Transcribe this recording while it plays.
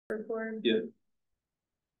Report. Yeah.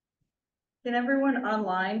 Can everyone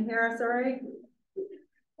online hear us all right?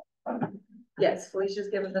 Yes, please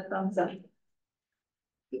just give us a thumbs up.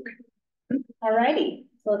 All righty,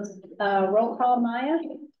 so let's roll call Maya.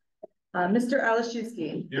 Mr.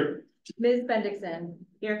 Alashewski. Here. Ms. Bendixson.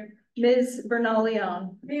 Here. Ms.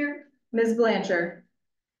 Bernal-Leon. Here. Ms. Blanchard.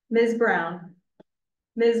 Ms. Brown.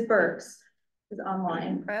 Ms. Burks is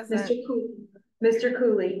online. Present. Mr.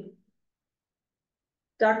 Cooley.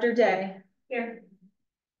 Dr. Day. Here.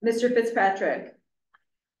 Mr. Fitzpatrick.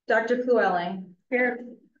 Dr. Flewelling. Here.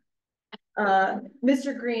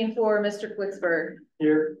 Mr. Green for Mr. Flicksberg.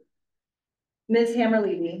 Here. Ms.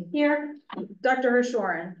 Hammer-Levy. Here. Dr.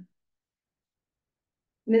 Hershoren.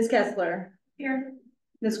 Ms. Kessler. Here.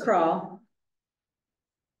 Ms. Crawl.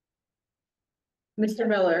 Mr.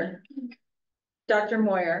 Miller. Dr.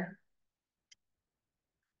 Moyer.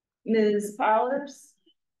 Ms. Powers.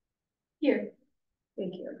 Here.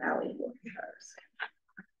 Thank you, Allie.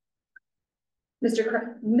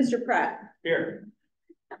 Mr. Pratt. Here.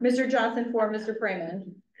 Mr. Johnson for Mr.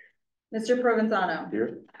 Freeman. Mr. Provenzano.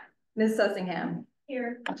 Here. Ms. Sussingham.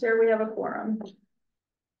 Here. Chair, we have a quorum.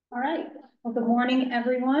 All right, well, good morning,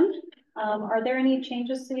 everyone. Are there any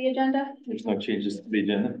changes to the agenda? There's no changes to the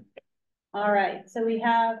agenda. All right, so we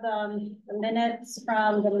have the minutes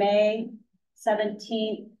from the May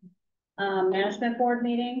 17th Management Board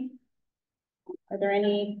meeting. Are there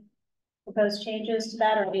any proposed changes to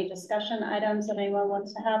that or any discussion items that anyone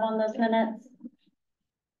wants to have on those minutes?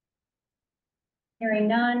 Hearing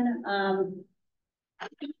none.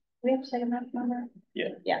 Do we have to take a number? Yeah.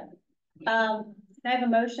 Yeah. Can I have a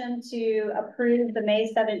motion to approve the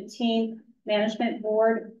May 17th Management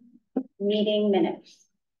Board meeting minutes?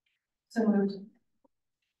 So moved.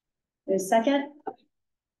 There's a second?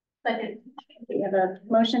 Second. We have a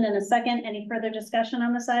motion and a second. Any further discussion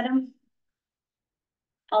on this item?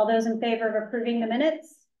 All those in favor of approving the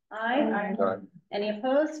minutes? Aye. Aye. Any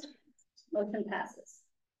opposed? Motion passes.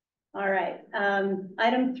 All right,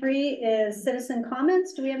 item 3 is citizen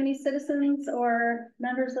comments. Do we have any citizens or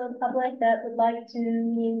members of the public that would like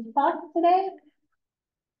to talk today?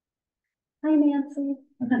 Hi, Nancy.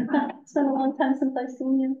 It's been a long time since I've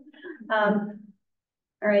seen you. All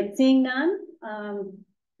right, seeing none,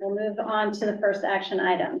 we'll move on to the first action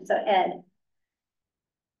item. So Ed.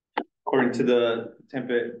 According to the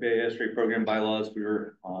Tampa Bay Estuary Program bylaws, we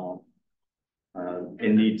were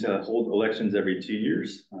in need to hold elections every 2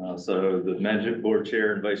 years. So the management board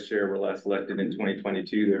chair and vice chair were last elected in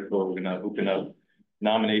 2022. Therefore, we're going to open up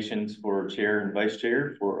nominations for chair and vice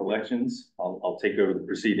chair for elections. I'll take over the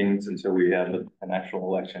proceedings until we have an actual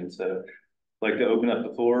election. So I'd like to open up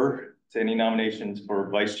the floor to any nominations for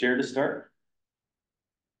vice chair to start.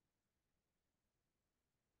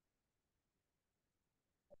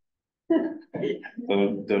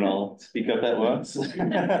 Don't all speak up at once.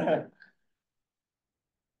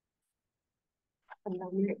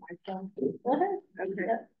 Nominate myself. Go ahead. Okay.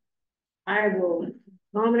 I will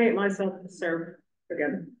nominate myself to serve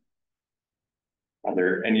again. Are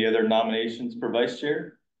there any other nominations for vice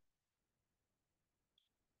chair?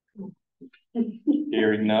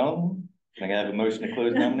 Hearing none, can I have a motion to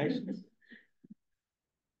close nominations?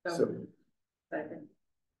 So. Second.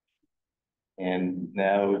 And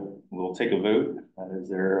now we'll take a vote. Is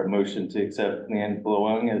there a motion to accept Leanne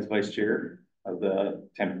Flewelling as vice chair of the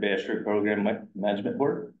Tampa Bay Estuary Program Management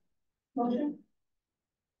Board? Motion.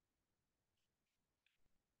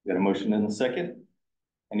 Got a motion in the second?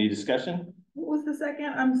 Any discussion? What was the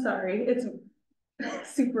second? I'm sorry. It's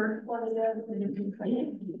super. Juanita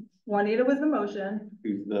was the motion.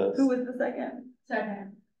 Who was the second?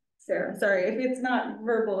 Second. Sarah. Sorry, if it's not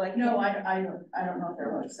verbal, like no, I don't know if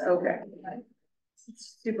there was. Okay.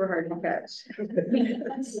 It's super hard to catch.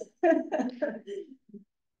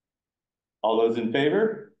 All those in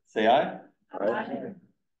favor, say aye. Aye.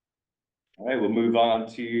 All right, we'll move on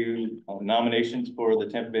to nominations for the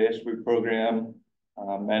Tampa Bay Estuary Program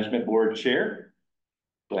Management Board Chair.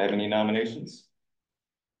 Do I have any nominations?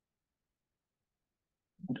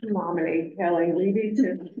 Nominate Kelly Levy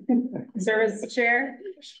to serve as the chair.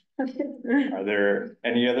 Are there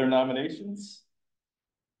any other nominations?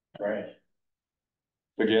 Right.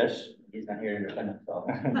 Rajesh? He's not here to defend himself.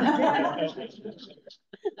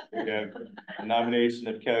 We have a nomination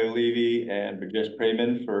of Kelly Levy and Rajesh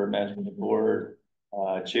Prayman for Management Board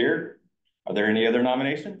Chair. Are there any other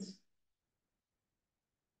nominations?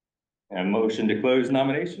 And a motion to close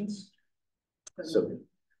nominations? So.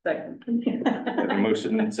 Second. Have a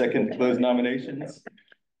motion and second to close nominations.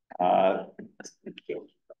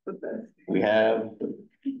 We have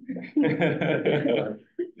we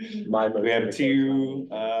have two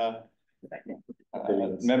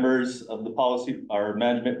Members of the policy, our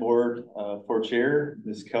management board, for chair,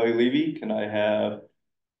 Ms. Kelly Levy, can I have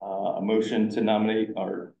a motion to nominate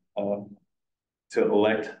or to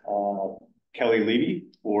elect Kelly Levy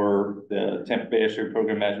for the Tampa Bay Estuary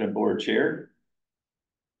Program Management Board Chair?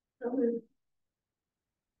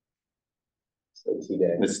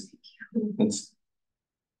 Let's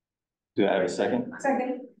do I have a second?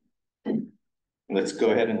 Second. Let's go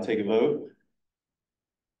ahead and take a vote.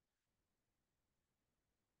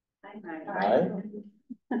 Aye.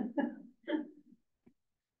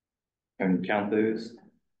 And count those.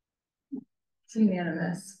 It's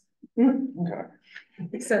unanimous, Okay.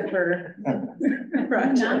 except for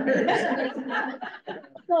Roger.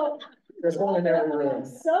 So, There's one in every room.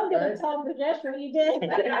 so gonna tell Rajesh what you did.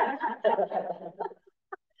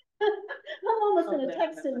 I'm almost gonna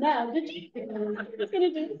text him now. Did you? Gonna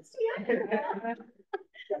do this to you?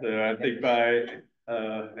 So I think by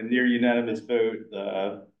a near unanimous vote,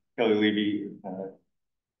 Kelly Levy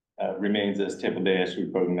remains as Tampa Bay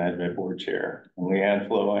Estuary Program Management Board Chair. And Leanne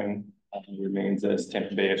Flowing remains as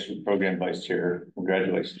Tampa Bay Estuary Program Vice Chair.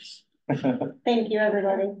 Congratulations. Thank you,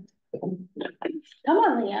 everybody. Come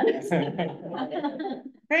on, Leanne.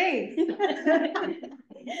 Great.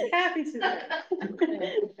 Happy to.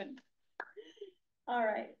 All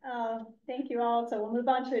right, thank you all. So we'll move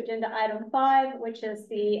on to agenda item 5, which is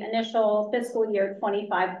the initial fiscal year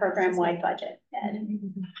 25 program-wide budget. Ed.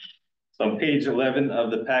 So on page 11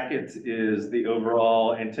 of the packet is the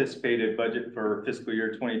overall anticipated budget for fiscal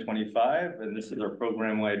year 2025. And this is our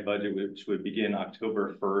program-wide budget, which would begin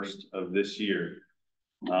October 1st of this year.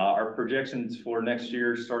 Our projections for next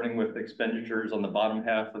year, starting with expenditures on the bottom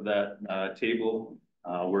half of that table,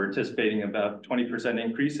 we're anticipating about 20%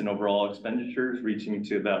 increase in overall expenditures, reaching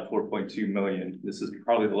to about 4.2 million. This is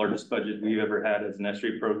probably the largest budget we've ever had as an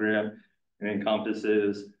estuary program, and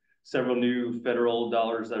encompasses several new federal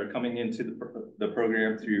dollars that are coming into the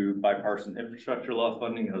program through bipartisan infrastructure law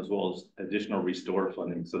funding, as well as additional restore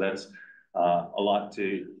funding. So that's a lot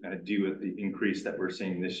to do with the increase that we're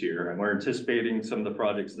seeing this year. And we're anticipating some of the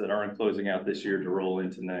projects that aren't closing out this year to roll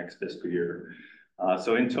into next fiscal year.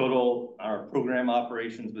 So in total, our program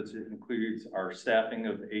operations, which includes our staffing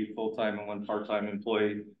of 8 full-time and 1 part-time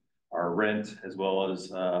employee, our rent, as well as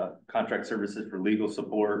contract services for legal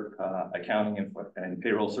support, accounting and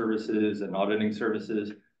payroll services and auditing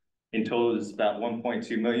services. In total, is about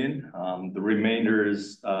 1.2 million. The remainder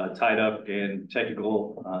is tied up in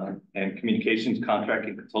technical and communications contract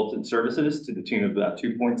and consultant services to the tune of about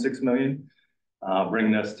 2.6 million,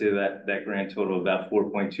 bringing us to that grand total of about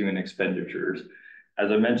 4.2 in expenditures. As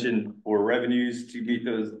I mentioned, for revenues to meet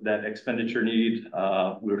that expenditure need,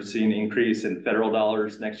 we're seeing an increase in federal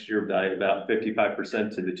dollars next year by about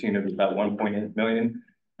 55% to the tune of about 1.8 million.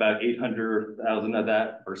 About 800,000 of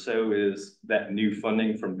that or so is that new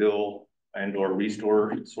funding from bill and or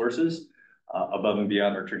restore sources above and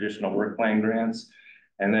beyond our traditional work plan grants.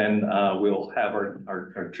 And then we'll have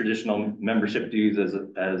our traditional membership dues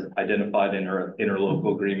as identified in our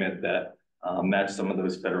interlocal agreement that match some of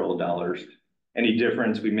those federal dollars. Any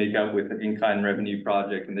difference we make up with an in-kind revenue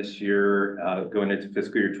project in this year, going into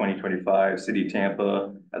fiscal year 2025, City of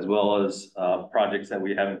Tampa, as well as projects that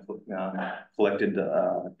we haven't collected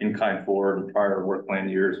in-kind for in prior work plan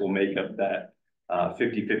years, will make up that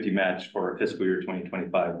 50-50 match for our fiscal year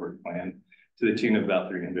 2025 work plan to the tune of about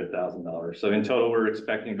 $300,000. So in total, we're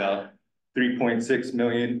expecting about 3.6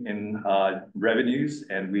 million in revenues,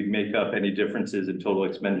 and we make up any differences in total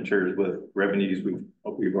expenditures with revenues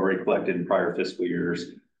we've already collected in prior fiscal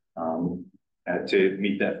years to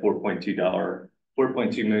meet that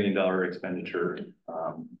 $4.2 million expenditure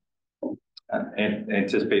and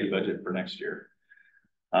anticipated budget for next year.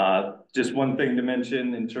 Just one thing to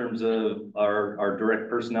mention in terms of our direct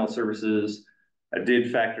personnel services. I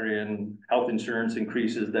did factor in health insurance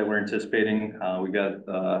increases that we're anticipating. We got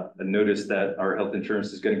a notice that our health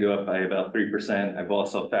insurance is going to go up by about 3%. I've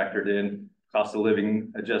also factored in cost of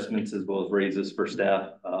living adjustments as well as raises for staff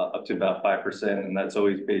up to about 5%. And that's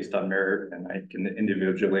always based on merit, and I can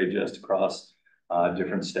individually adjust across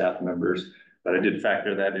different staff members. But I did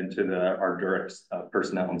factor that into our direct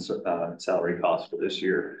personnel and salary costs for this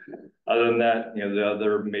year. Other than that, the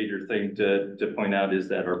other major thing to point out is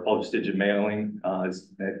that our postage and mailing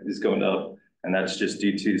is going up, and that's just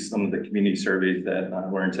due to some of the community surveys that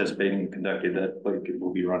we're anticipating conducted that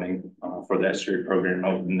will be running for the estuary program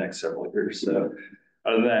over the next several years. So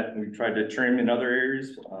other than that, we tried to trim in other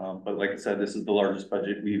areas, but like I said, this is the largest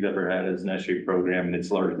budget we've ever had as an estuary program, and it's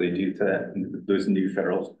largely due to those new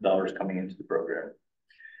federal dollars coming into the program.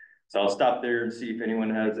 So I'll stop there and see if anyone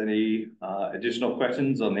has any additional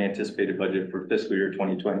questions on the anticipated budget for fiscal year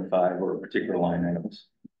 2025 or particular line items.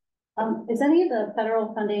 Is any of the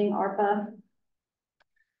federal funding ARPA?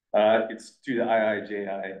 It's through the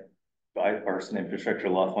IIJI, bipartisan infrastructure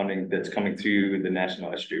law funding that's coming through the national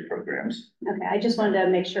SJ programs. Okay, I just wanted to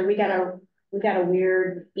make sure. We got a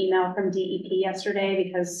weird email from DEP yesterday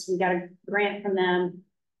because we got a grant from them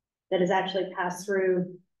that is actually passed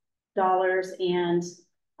through dollars, and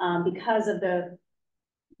because of the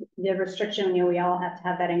restriction, we all have to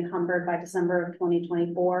have that encumbered by December of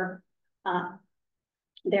 2024.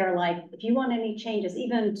 They're like, if you want any changes,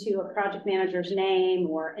 even to a project manager's name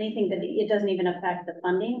or anything that it doesn't even affect the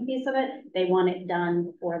funding piece of it, they want it done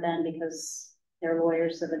before then because their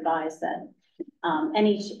lawyers have advised that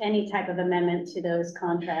any type of amendment to those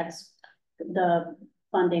contracts, the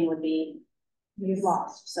funding would be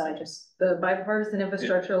lost. So the bipartisan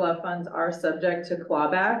infrastructure law funds are subject to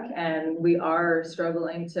clawback, and we are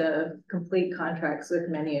struggling to complete contracts with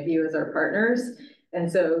many of you as our partners. And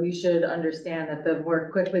so you should understand that the more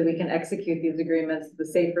quickly we can execute these agreements, the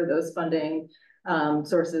safer those funding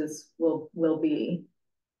sources will be.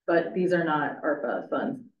 But these are not ARPA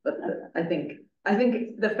funds. But I think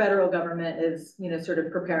the federal government is, sort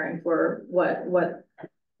of preparing for what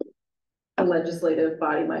the legislative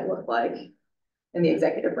body might look like and the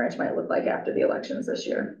executive branch might look like after the elections this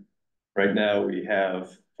year. Right now, we have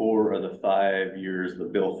 4 of the 5 years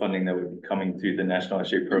of bill funding that would be coming through the national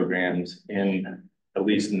SJ programs in at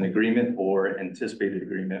least an agreement or anticipated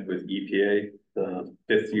agreement with EPA. The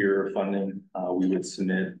 5th year of funding we would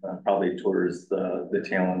submit probably towards the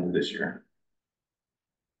tail end of this year.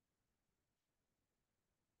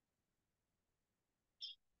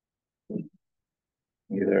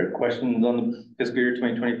 Any other questions on the fiscal year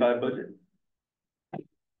 2025 budget?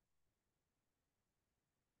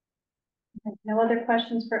 No other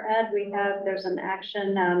questions for Ed. There's an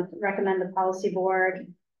action, recommend the policy board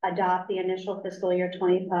adopt the initial fiscal year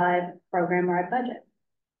 25 program-wide budget.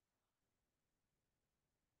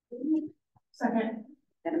 Second.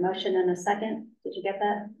 Got a motion and a second. Did you get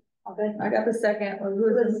that? All good? I got the second. Well,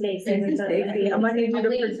 Who was Stacy? Stacy. I'm gonna need you to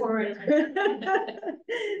lean forward.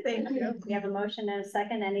 Thank you. We have a motion and a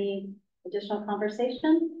second. Any additional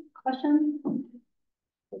conversation, questions?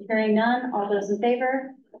 Hearing none. All those in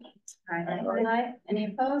favor? Aye. Any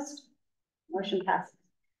opposed? Motion passes.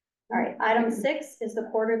 All right, item 6 is the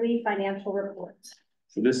quarterly financial report.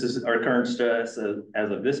 So this is our current status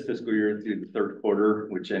as of this fiscal year through the 3rd quarter,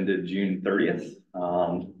 which ended June 30th.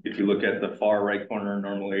 If you look at the far right corner,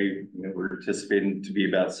 normally we're anticipating to be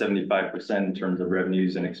about 75% in terms of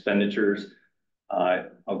revenues and expenditures.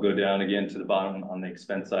 I'll go down again to the bottom on the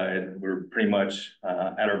expense side. We're pretty much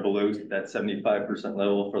at or below that 75%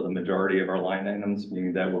 level for the majority of our line items,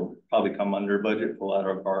 meaning that will probably come under budget for a lot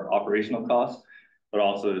of our operational costs. But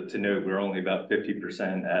also to note, we're only about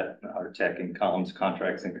 50% at our tech and comms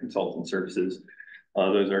contracts and consultant services.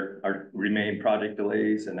 Those remain project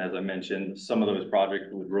delays. And as I mentioned, some of those projects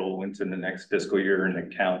would roll into the next fiscal year and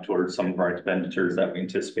account towards some of our expenditures that we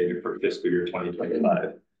anticipated for fiscal year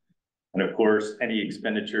 2025. And of course, any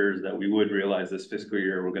expenditures that we would realize this fiscal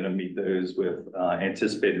year, we're going to meet those with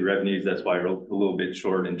anticipated revenues. That's why we're a little bit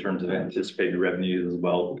short in terms of anticipated revenues as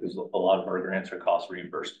well, because a lot of our grants are cost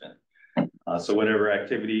reimbursement. So whatever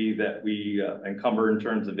activity that we encumber in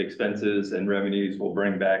terms of expenses and revenues, we'll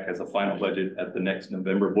bring back as a final budget at the next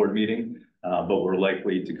November board meeting. But we're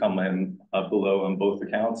likely to come in below on both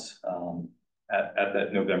accounts at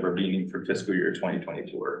that November meeting for fiscal year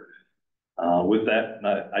 2024. With that,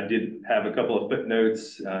 I did have a couple of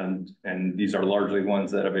footnotes, and these are largely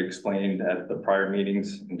ones that I've explained at the prior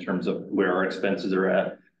meetings in terms of where our expenses are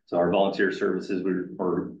at. So our volunteer services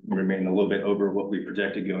remain a little bit over what we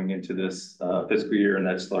projected going into this fiscal year, and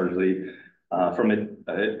that's largely from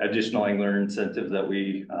additional angler incentives that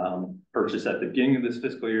we purchased at the beginning of this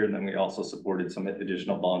fiscal year, and then we also supported some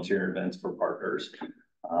additional volunteer events for partners.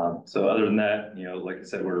 So other than that, like I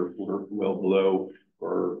said, we're well below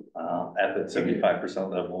or at that 75%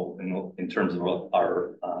 level in terms of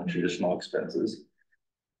our traditional expenses.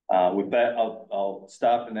 With that, I'll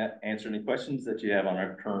stop and answer any questions that you have on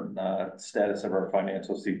our current status of our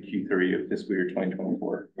financials through Q3 of fiscal year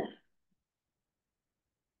 2024.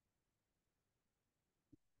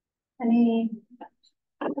 Any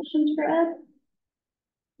questions for Ed?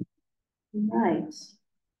 Right.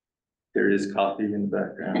 There is coffee in the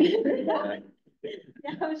background.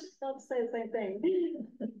 Yeah, I was just about to say the same thing.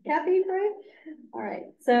 Kathy, right? All right,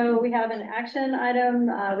 so we have an action item,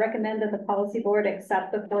 recommend that the policy board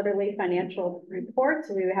accept the quarterly financial report.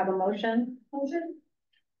 So we have a motion.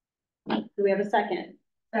 Do we have a second?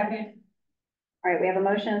 Second. All right, we have a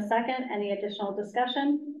motion and a second. Any additional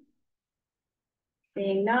discussion?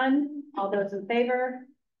 Seeing none, all those in favor?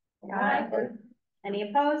 Aye. Any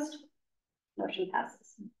opposed? Motion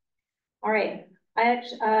passes. All right,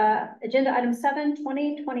 agenda item 7,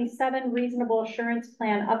 2027 reasonable assurance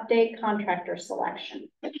plan update contractor selection.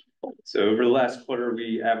 So over the last quarter,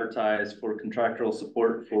 we advertised for contractual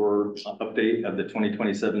support for update of the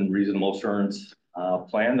 2027 reasonable assurance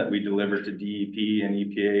plan that we deliver to DEP and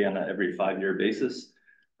EPA on an every 5-year basis.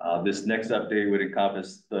 This next update would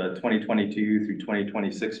encompass the 2022 through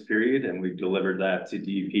 2026 period, and we've delivered that to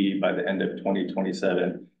DEP by the end of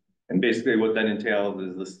 2027. And basically what that entails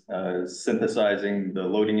is this, synthesizing the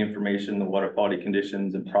loading information, the water quality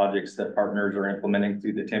conditions and projects that partners are implementing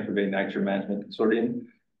through the Tampa Bay Nitrogen Management Consortium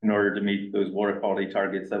in order to meet those water quality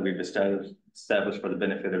targets that we've established for the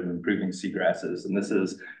benefit of improving seagrasses. And this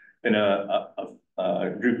is in a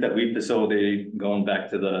group that we facilitated going back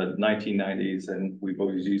to the 1990s, and we've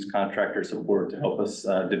always used contractor support to help us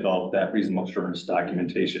develop that reasonable assurance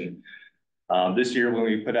documentation. This year, when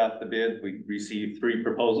we put out the bid, we received 3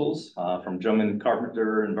 proposals from Drummond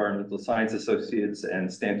Carpenter Environmental Science Associates and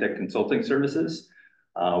Stantec Consulting Services.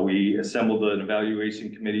 We assembled an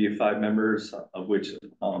evaluation committee of 5 members, of which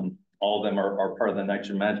all of them are part of the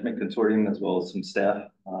Nitrogen Management Consortium, as well as some staff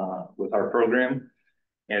with our program.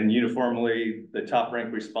 And uniformly, the top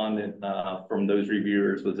ranked respondent from those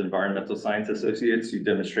reviewers was Environmental Science Associates, who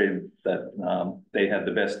demonstrated that they had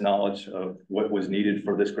the best knowledge of what was needed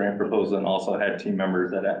for this grant proposal, and also had team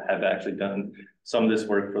members that have actually done some of this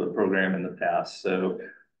work for the program in the past. So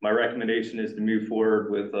my recommendation is to move forward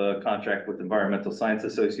with a contract with Environmental Science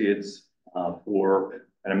Associates for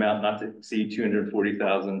an amount not to exceed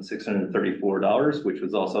 $240,634, which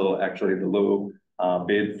was also actually the low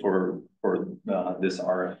bid for this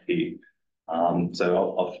RFP.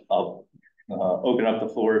 So I'll open up the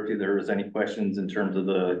floor if there was any questions in terms of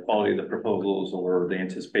the quality of the proposals or the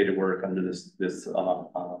anticipated work under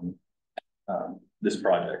this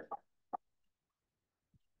project.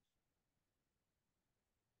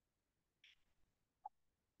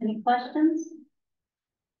 Any questions?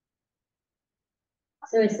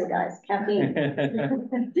 Seriously, guys, caffeine.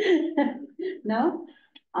 No?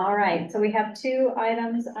 All right, so we have 2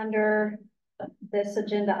 items under this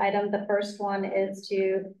agenda item. The first one is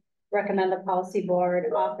to recommend the policy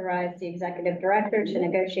board authorize the executive director to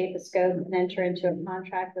negotiate the scope and enter into a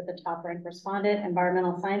contract with the top ranked respondent,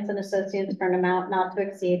 Environmental Science and Associates, for an amount not to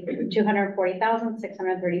exceed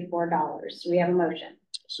 $240,634. Do we have a motion?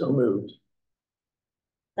 So moved.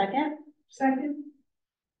 Second? Second.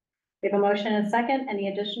 We have a motion and a second. Any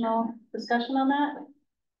additional discussion on that?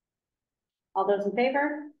 All those in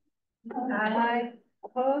favor? Aye.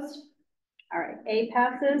 Opposed? All right, A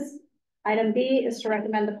passes. Item B is to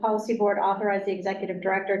recommend the policy board authorize the executive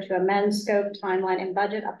director to amend scope, timeline, and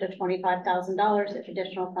budget up to $25,000 if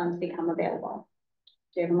additional funds become available.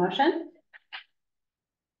 Do you have a motion?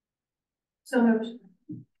 So moved.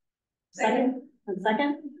 Second? And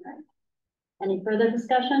second? Any further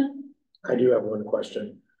discussion? I do have one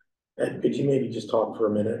question. Ed, could you maybe just talk for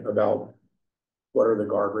a minute about what are the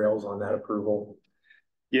guardrails on that approval?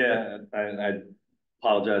 Yeah, I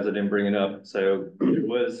apologize, I didn't bring it up. So there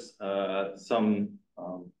was some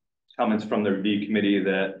comments from the review committee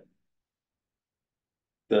that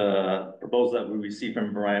the proposal that we received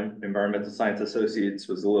from Environmental Science Associates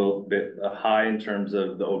was a little bit high in terms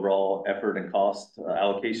of the overall effort and cost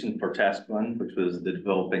allocation for task 1, which was the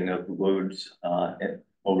developing of loads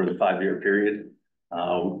over the 5-year period.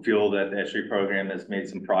 We feel that the ESHRI program has made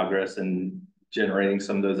some progress in generating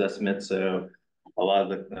some of those estimates. So a lot of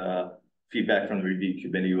the feedback from the review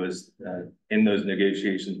committee was in those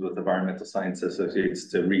negotiations with Environmental Science Associates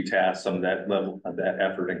to retask some of that level of that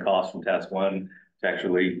effort and cost from task 1 to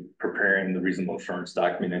actually preparing the reasonable assurance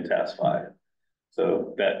document in task 5.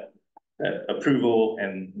 So that approval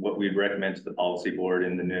and what we'd recommend to the policy board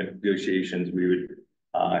in the negotiations, we would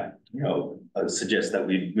suggest that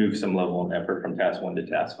we move some level of effort from task 1 to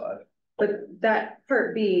task 5. But that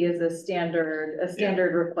part B is a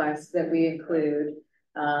standard request that we include,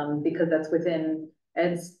 because that's within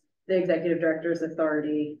the executive director's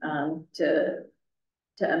authority to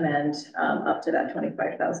amend up to that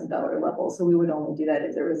 $25,000 level. So we would only do that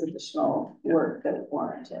if there was additional work that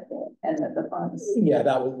warranted it and that the funds. Yeah,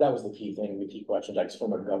 that was the key thing, the key question, like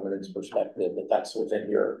from a governance perspective, that's within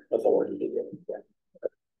your authority to do. Yeah.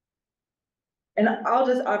 And I'll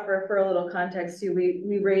just offer for a little context too,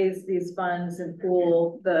 we raise these funds and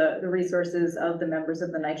pool the resources of the members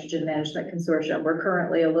of the Nitrogen Management Consortium. We're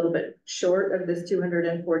currently a little bit short of this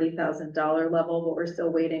 $240,000 level, but we're still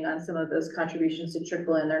waiting on some of those contributions to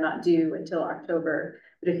trickle in. They're not due until October.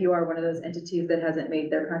 But if you are one of those entities that hasn't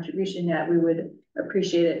made their contribution yet, we would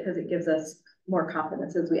appreciate it because it gives us more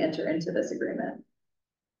confidence as we enter into this agreement.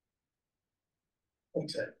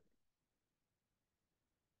 Thanks, Ed.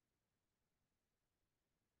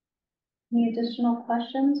 Any additional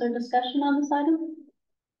questions or discussion on this item?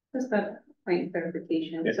 Just a point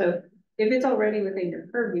clarification. Yeah. So if it's already within your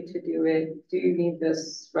purview to do it, do you need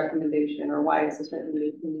this recommendation, or why is this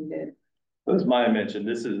recommendation needed? As Maya mentioned,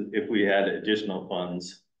 this is if we had additional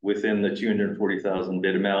funds within the 240,000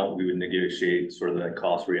 bid amount, we would negotiate sort of that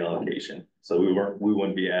cost reallocation. So we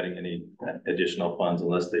wouldn't be adding any additional funds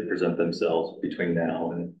unless they present themselves between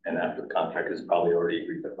now and after the contract is probably already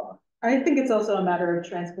agreed upon. I think it's also a matter of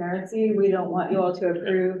transparency. We don't want you all to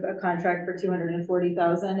approve a contract for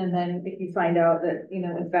 240,000. And then if you find out that, you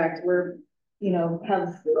know, in fact, we're, you know,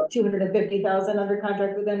 have 250,000 under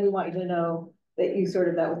contract with them, we want you to know that you sort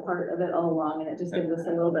of, that was part of it all along, and it just gives us a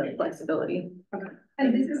little bit of flexibility. Okay.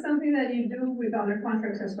 And this is something that you do with other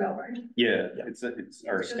contracts as well, right? Yeah, it's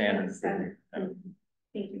our just standard. standard. Thank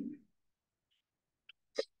you.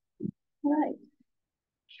 All right.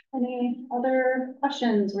 Any other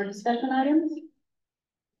questions or discussion items?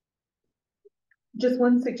 Just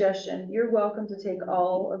one suggestion, you're welcome to take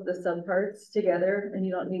all of the subparts together and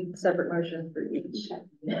you don't need separate motions for each.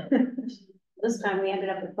 This time we ended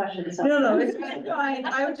up with questions. So. No, it's fine.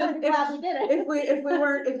 I would just, Glad we did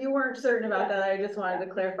it. if you weren't certain about that, I just wanted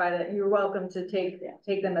to clarify that you're welcome to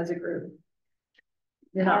take them as a group.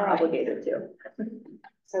 You're not obligated to.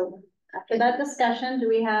 So after that discussion,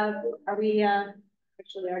 are we,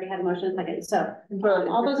 actually we already had a motion second. So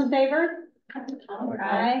all those in favor? All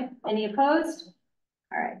right. Any opposed?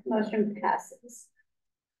 All right, motion passes.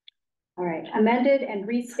 All right, amended and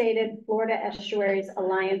restated Florida Estuaries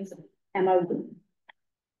Alliance MOU.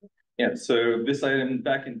 Yeah, so this item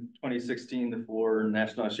back in 2016, the 4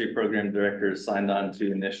 National Estuary Program Directors signed on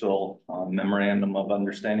to initial memorandum of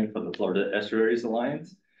understanding for the Florida Estuaries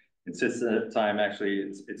Alliance. And since that time, actually,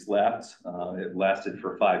 it's lapsed. It lasted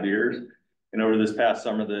for 5 years. And over this past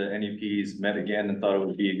summer, the NEPs met again and thought it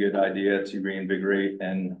would be a good idea to reinvigorate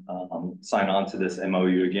and sign on to this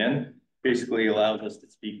MOU again. Basically allows us to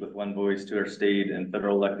speak with one voice to our state and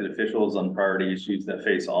federal elected officials on priority issues that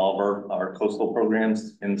face all of our coastal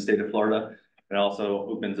programs in the state of Florida. It also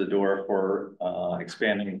opens the door for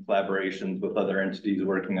expanding collaborations with other entities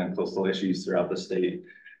working on coastal issues throughout the state.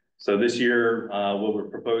 So this year, what we're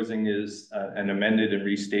proposing is an amended and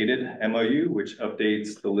restated MOU, which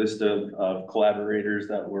updates the list of collaborators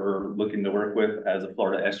that we're looking to work with as a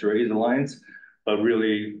Florida Estuaries Alliance. But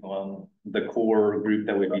really, the core group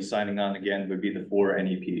that would be signing on again would be the 4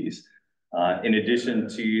 NEPs. In addition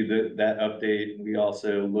to that update, we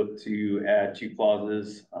also look to add 2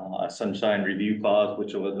 clauses, a sunshine review clause,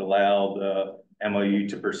 which would allow the MOU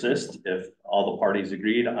to persist if all the parties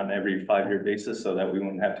agreed on every 5-year basis, so that we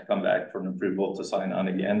wouldn't have to come back for an approval to sign on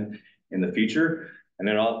again in the future. And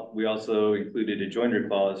then we also included a joinder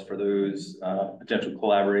clause for those potential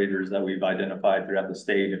collaborators that we've identified throughout the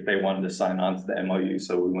state if they wanted to sign on to the MOU,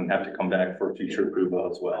 so we wouldn't have to come back for future approval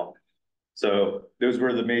as well. So those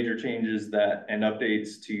were the major changes and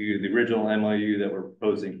updates to the original MOU that we're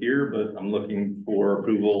proposing here, but I'm looking for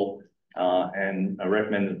approval and I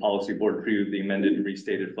recommend the policy board approve the amended and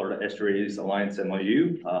restated Florida Estuaries Alliance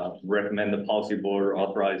MOU. Recommend the policy board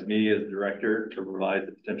authorize me as director to provide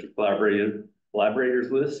the potential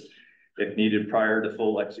collaborators list if needed prior to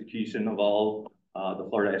full execution of all the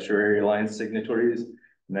Florida Estuary Alliance signatories.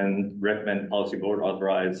 And then recommend the policy board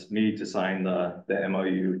authorize me to sign the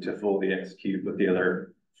MOU to fully execute with the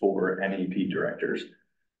other 4 NEP directors.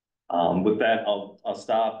 With that, I'll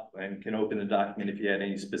stop and can open the document. If you had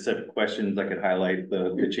any specific questions, I could highlight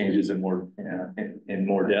the changes in more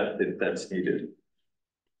depth if that's needed.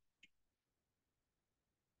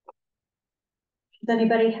 Does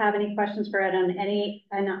anybody have any questions for Ed on any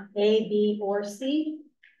A, B, or C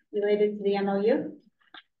related to the MOU?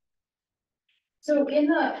 So in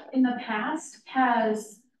the past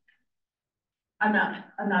I'm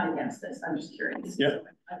not against this, I'm just curious. Yeah.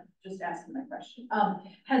 I'm just asking my question.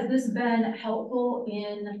 Has this been helpful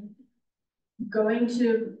in going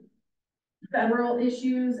to federal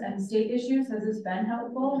issues and state issues? Has this been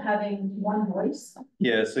helpful, having one voice?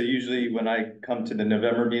 Yeah, so usually when I come to the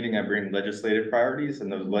November meeting, I bring legislative priorities,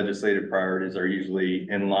 and those legislative priorities are usually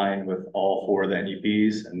in line with all four of the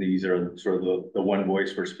NUPs. And these are sort of the one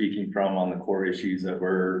voice we're speaking from on the core issues that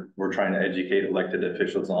we're trying to educate elected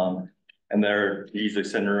officials on. And they're usually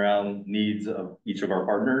centered around needs of each of our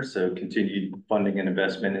partners. So continued funding and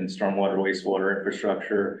investment in stormwater, wastewater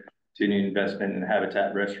infrastructure, continued investment in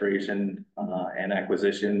habitat restoration and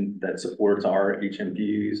acquisition that supports our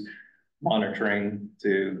HMPUs, monitoring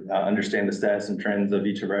to understand the status and trends of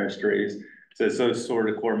each of our estuaries. So it's those sort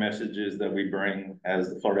of core messages that we bring as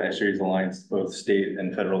the Florida Estuaries Alliance, both state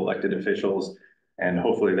and federal elected officials. And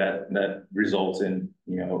hopefully that results in,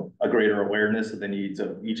 a greater awareness of the needs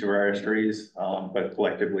of each of our estuaries, but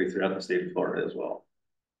collectively throughout the state of Florida as well.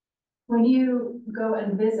 When you go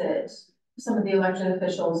and visit some of the elected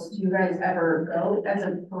officials, do you guys ever go as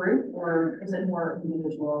a group, or is it more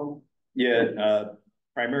individual? Yeah,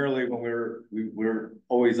 primarily when we're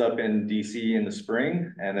always up in DC in the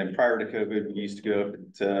spring, and then prior to COVID, we used to go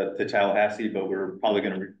up to Tallahassee, but we're probably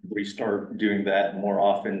going to restart doing that more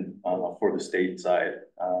often for the state side,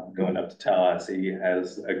 going up to Tallahassee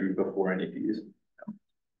as a group of 4 NEPs.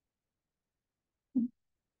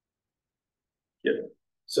 Yep.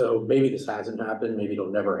 So maybe this hasn't happened, maybe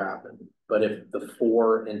it'll never happen, but if the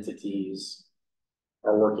 4 entities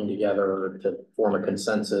are working together to form a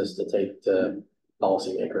consensus to take to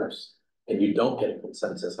policymakers, and you don't get a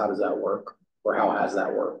consensus, how does that work? Or how has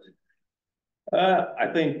that worked? I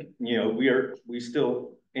think, we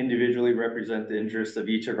still individually represent the interests of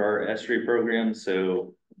each of our estuary programs.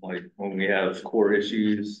 So like when we have core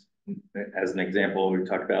issues, as an example, we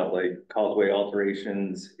talk about like causeway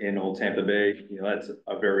alterations in Old Tampa Bay, that's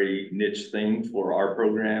a very niche thing for our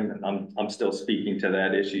program. And I'm still speaking to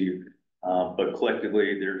that issue. But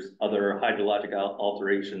collectively, there's other hydrologic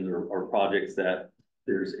alterations or projects that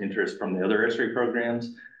there's interest from the other estuary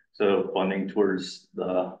programs. So funding towards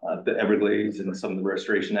the Everglades and some of the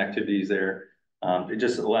restoration activities there. It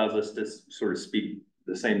just allows us to sort of speak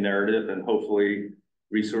the same narrative, and hopefully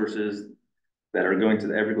resources that are going to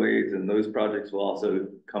the Everglades and those projects will also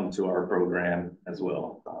come to our program as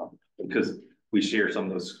well, because we share some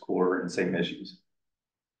of those core and same issues.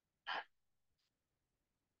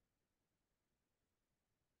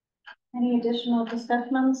 Any additional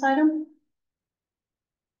discussion on this item?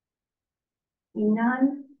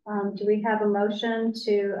 None. Do we have a motion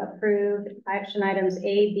to approve action items A,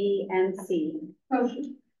 B, and C?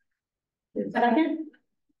 Motion. Second?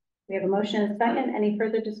 We have a motion and a second. Any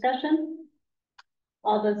further discussion?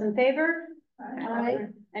 All those in favor? Aye.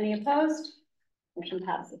 Any opposed? Motion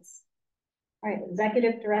passes. All right,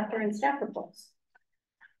 Executive Director and staff reports.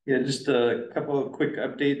 Yeah, just a couple of quick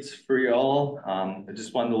updates for y'all. I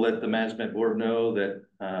just wanted to let the management board know that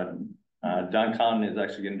Don Kahn is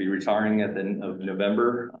actually going to be retiring at the end of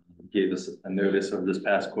November. He gave us a notice of this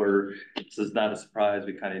past quarter. This is not a surprise.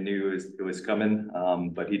 We kind of knew it was coming,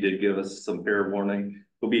 but he did give us some fair warning.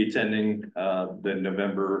 We'll be attending the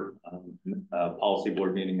November policy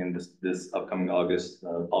board meeting and this upcoming August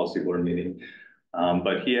policy board meeting.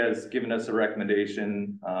 But he has given us a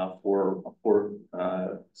recommendation for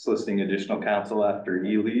soliciting additional counsel after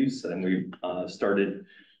he leaves, and we've started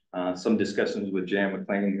some discussions with Jan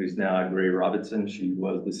McLean, who's now at Gray Robinson. She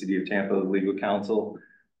was the City of Tampa legal counsel,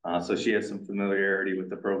 so she has some familiarity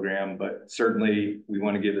with the program. But certainly, we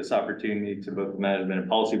want to give this opportunity to both the management and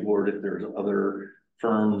policy board. If there's other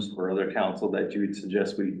firms or other counsel that you would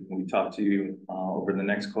suggest we talk to you over the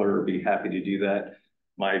next quarter, we'd be happy to do that.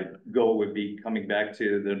 My goal would be coming back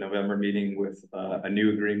to the November meeting with a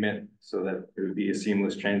new agreement so that it would be a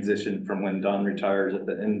seamless transition from when Don retires at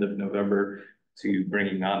the end of November to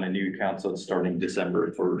bringing on a new council starting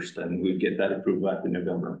December 1st, and we'd get that approval at the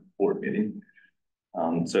November board meeting.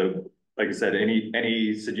 So like I said,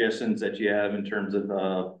 any suggestions that you have in terms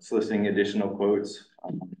of soliciting additional quotes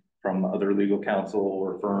from other legal counsel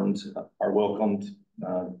or firms are welcomed.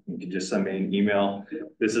 You can just send me an email.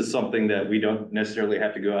 This is something that we don't necessarily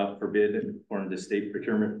have to go out for bid according to state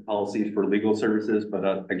procurement policies for legal services.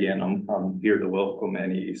 But again, I'm here to welcome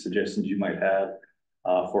any suggestions you might have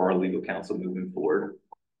for our legal counsel moving forward.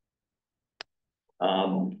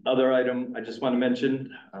 Other item I just want to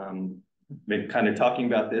mention, been kind of talking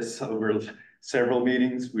about this over several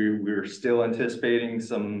meetings. We're still anticipating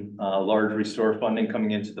some large restore funding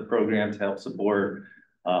coming into the program to help support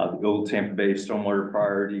the Old Tampa Bay Stormwater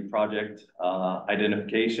Priority Project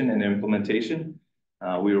identification and implementation.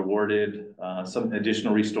 We awarded some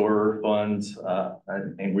additional restore funds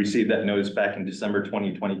and received that notice back in December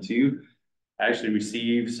 2022. actually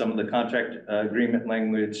received some of the contract agreement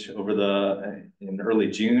language in early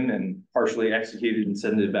June and partially executed and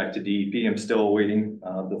sent it back to DEP. I'm still awaiting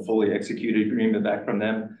the fully executed agreement back from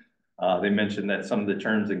them. They mentioned that some of the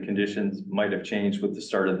terms and conditions might have changed with the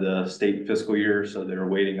start of the state fiscal year, so they're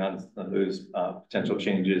waiting on those potential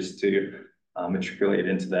changes to matriculate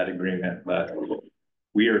into that agreement. But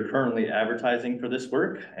we are currently advertising for this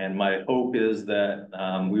work, and my hope is that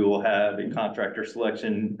we will have a contractor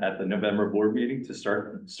selection at the November board meeting to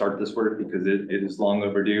start this work, because it is long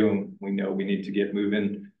overdue, and we know we need to get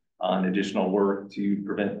moving on additional work to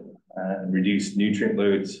prevent and reduce nutrient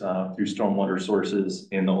loads through stormwater sources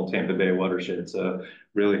in the Old Tampa Bay watershed. So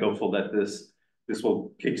really hopeful that this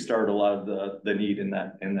will kickstart a lot of the need in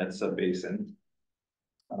that sub-basin.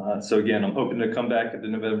 So again, I'm hoping to come back at the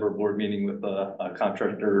November board meeting with a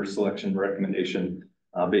contractor selection recommendation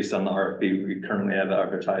based on the RFP we currently have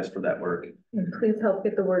advertised for that work. And please help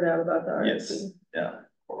get the word out about the RFP. Yes, yeah.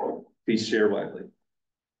 Please share widely.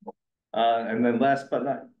 And then last but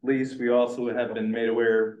not least, we also have been made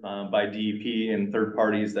aware by DEP and third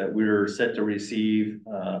parties that we're set to receive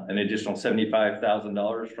an additional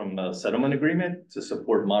 $75,000 from the settlement agreement to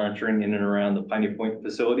support monitoring in and around the Piney Point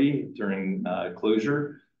facility during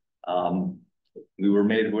closure. We were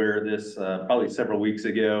made aware of this probably several weeks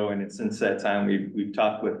ago, and since that time we've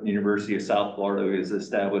talked with the University of South Florida, who has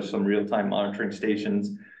established some real-time monitoring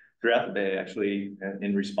stations throughout the Bay, actually,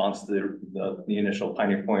 in response to the initial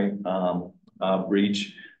Piney Point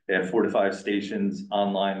breach. They have 4 to 5 stations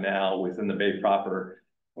online now within the Bay proper.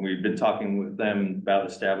 And we've been talking with them about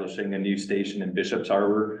establishing a new station in Bishop's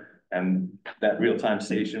Harbor. And that real-time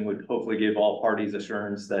station would hopefully give all parties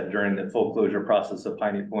assurance that during the full closure process of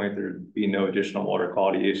Piney Point, there'd be no additional water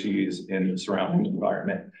quality issues in the surrounding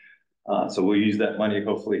environment. So we'll use that money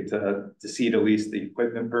hopefully to seed at least the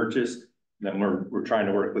equipment purchase. Then we're trying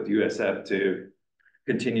to work with USF to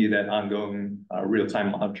continue that ongoing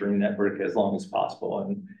real-time monitoring network as long as possible,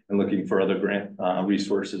 and looking for other grant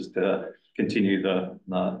resources to continue the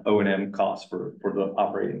O&M costs for the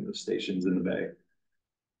operating the stations in the Bay.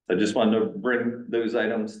 I just wanted to bring those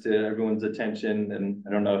items to everyone's attention, and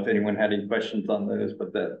I don't know if anyone had any questions on those,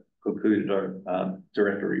 but that concluded our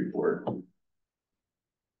director report.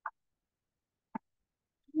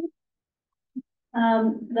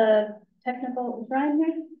 The technical, is Ryan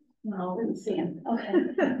here? No, didn't see him. Okay,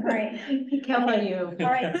 all right. Count on you.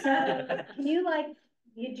 All right, so can you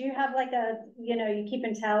do you have like you keep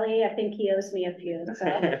in tally? I think he owes me a few, so.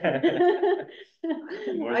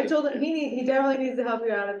 I told him he definitely needs to help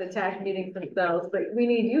you out at the TAC meetings themselves, but we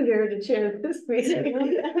need you here to chair this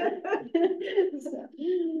meeting.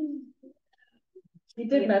 He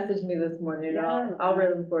did message me this morning. I'll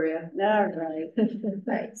read them for you. All right.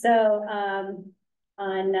 Right. So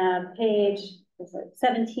on page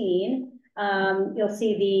 17, you'll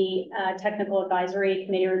see the technical advisory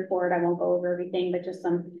committee report. I won't go over everything, but just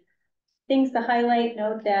some things to highlight.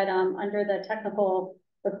 Note that under the technical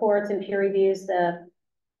reports and peer reviews, the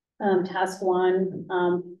task 1,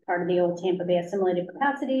 part of the Old Tampa Bay Assimilated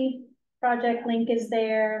Capacity Project link is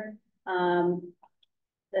there. The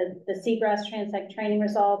Seagrass Transect training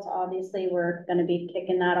results, obviously we're going to be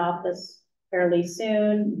kicking that off this fairly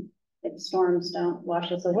soon if storms don't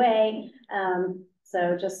wash us away.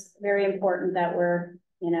 So just very important that we're,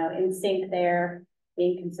 in sync there,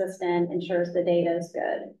 being consistent, ensures the data is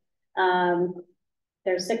good.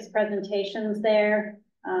 There's 6 presentations there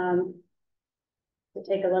to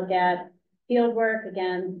take a look at. Field work,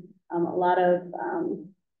 again, a lot of,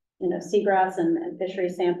 seagrass and fishery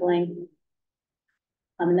sampling.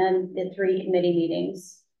 And then the 3 committee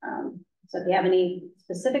meetings. So if you have any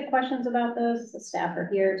specific questions about those, the staff are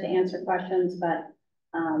here to answer questions, but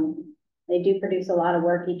they do produce a lot of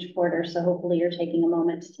work each quarter. So hopefully you're taking a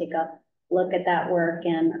moment to take a look at that work.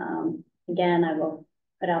 And again, I will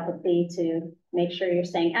put out the plea to make sure you're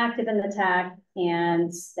staying active in the TAC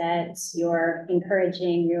and that you're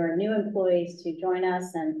encouraging your new employees to join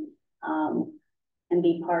us and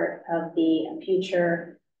be part of the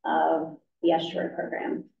future of the estuary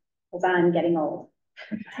program, because I'm getting old.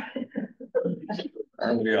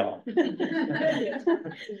 Aren't we all?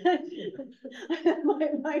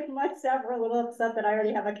 My staff were a little upset that I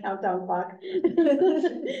already have a countdown clock.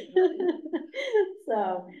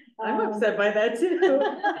 So I'm upset by that too.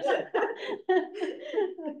 Okay.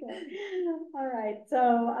 All right.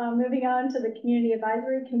 So moving on to the Community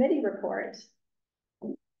Advisory Committee report.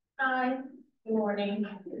 Hi, good morning.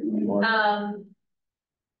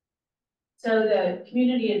 So the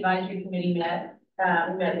Community Advisory Committee met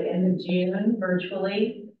at the end of June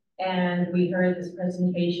virtually, and we heard this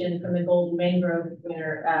presentation from the Golden Mangrove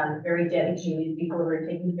winner, very dedicated people who are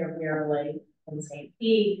taking care of Mirror Lake. in St.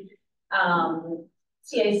 Pete.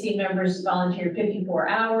 CIC members volunteered 54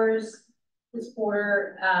 hours this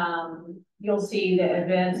quarter. You'll see the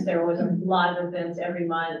events. There was a lot of events every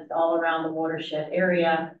month all around the watershed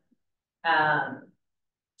area.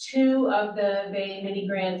 2 of the Bay mini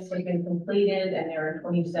grants have been completed, and there are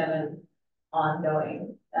 27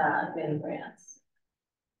 ongoing mini grants.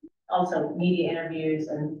 Also, media interviews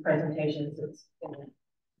and presentations.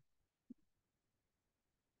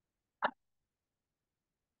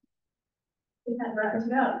 That wraps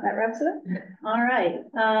it up. That wraps it up. All right.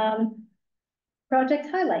 Project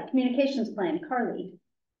highlight, communications plan, Carly.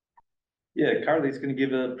 Yeah, Carly's going to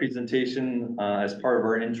give a presentation as part of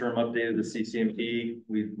our interim update of the CCMP.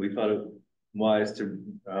 We thought it wise to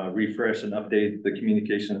refresh and update the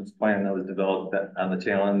communications plan that was developed on the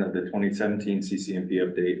tail end of the 2017 CCMP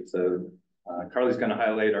update. So Carly's going to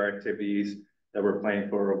highlight our activities that we're planning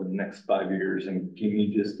for over the next 5 years. And give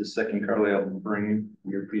me just a second, Carly, I'll bring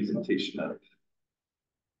your presentation up.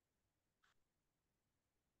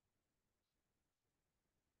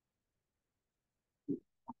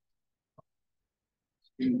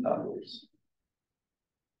 Hours.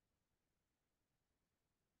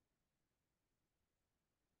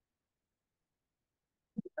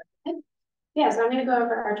 Yeah, so I'm going to go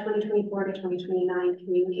over our 2024 to 2029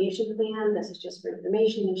 communication plan. This is just for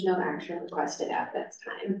information. There's no action requested at this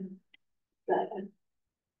time. But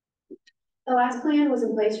the last plan was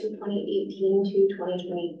in place from 2018 to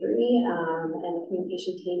 2023, and the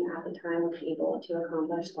communication team at the time was able to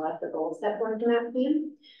accomplish a lot of the goals set forth in that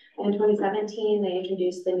plan. In 2017, they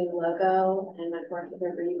introduced the new logo and went forth with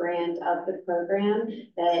a rebrand of the program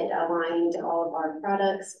that aligned all of our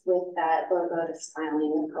products with that logo, the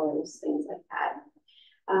styling, the colors, things like that.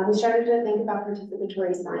 We started to think about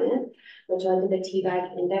participatory science, which led to the tea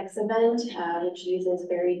bag index event, which uses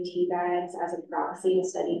buried tea bags as a proxy to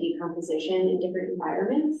study decomposition in different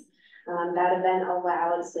environments. That event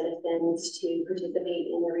allowed citizens to participate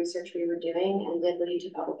in the research we were doing and did lead to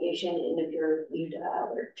publication in the peer-reviewed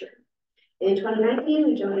literature. In 2019,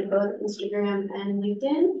 we joined both Instagram and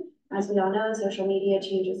LinkedIn. As we all know, social media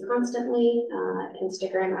changes constantly.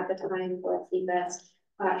 Instagram at the time was the best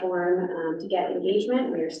platform to get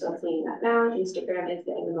engagement. We are still seeing that now. Instagram is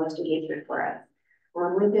getting the most engagement for us.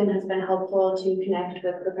 LinkedIn has been helpful to connect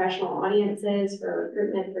with professional audiences for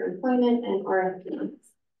recruitment, for employment, and RFPs.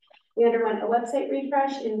 We underwent a website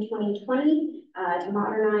refresh in 2020 to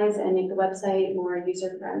modernize and make the website more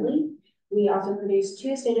user-friendly. We also produced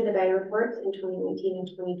 2 State of the Bay reports in 2019 and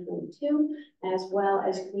 2022, as well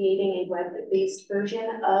as creating a web-based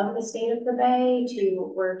version of the State of the Bay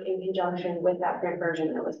to work in conjunction with that print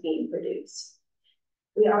version that was being produced.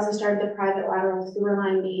 We also started the private lateral sewer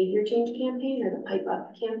line behavior change campaign, or the Pipe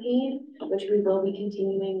Up campaign, which we will be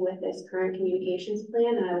continuing with this current communications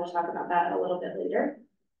plan, and I will talk about that a little bit later.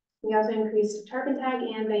 We also increased Tarpon Tag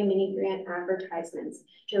and Bay mini grant advertisements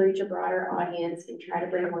to reach a broader audience and try to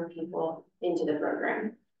bring more people into the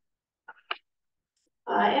program.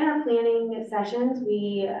 In our planning sessions,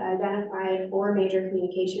 we identified 4 major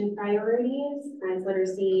communication priorities: science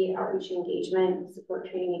literacy, outreach engagement, support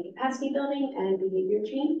training and capacity building, and behavior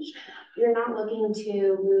change. We're not looking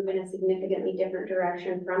to move in a significantly different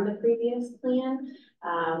direction from the previous plan.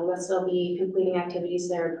 We'll still be completing activities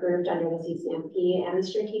that are approved under the CCMP and the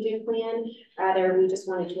strategic plan. Rather, we just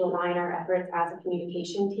wanted to align our efforts as a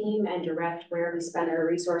communication team and direct where we spend our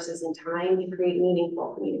resources and time to create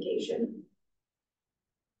meaningful communication.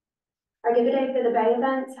 Our Give a Day for the Bay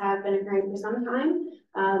events have been occurring for some time.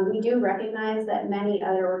 We do recognize that many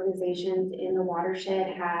other organizations in the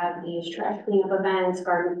watershed have these trash cleanup events,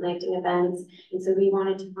 garden planting events, and so we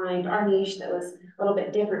wanted to find our niche that was a little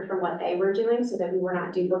bit different from what they were doing so that we were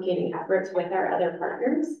not duplicating efforts with our other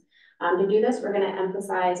partners. To do this, we're going to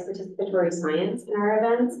emphasize participatory science in our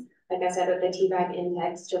events. Like I said, with the tea bag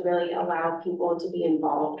index, to really allow people to be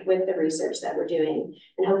involved with the research that we're doing.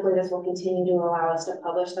 And hopefully this will continue to allow us to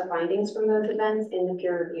publish the findings from those events in the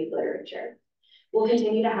peer-reviewed literature. We'll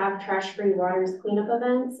continue to have trash-free waters cleanup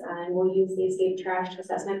events, and we'll use the Escape Trash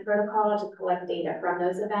Assessment Protocol to collect data from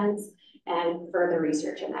those events and further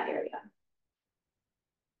research in that area.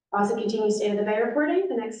 Also continue State of the Bay reporting.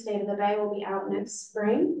 The next State of the Bay will be out next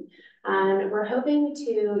spring. And we're hoping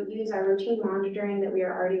to use our routine monitoring that we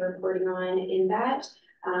are already reporting on in that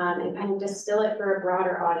and kind of distill it for a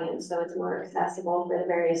broader audience so it's more accessible for the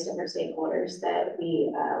various different stakeholders that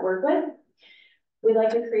we work with. We'd like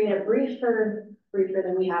to create a briefer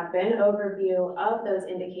than we have been overview of those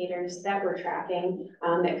indicators that we're tracking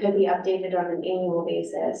that could be updated on an annual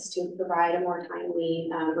basis to provide a more timely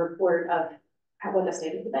report of what the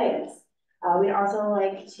State of the Bay is. We'd also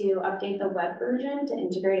like to update the web version to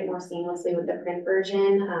integrate it more seamlessly with the print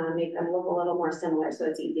version, make them look a little more similar so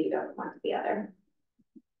it's easy to go from one to the other.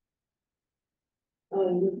 Oh,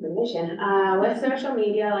 you need permission. With social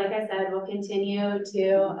media, like I said, we'll continue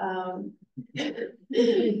to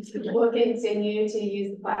we'll continue to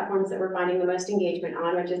use the platforms that we're finding the most engagement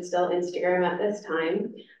on, which is still Instagram at this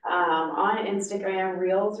time. On Instagram,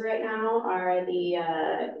 Reels right now are the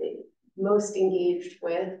most engaged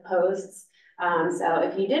with posts. So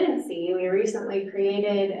if you didn't see, we recently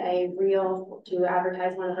created a reel to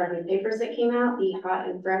advertise one of our new papers that came out, the Hot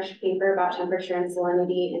and Fresh paper about temperature and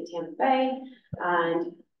salinity in Tampa Bay. And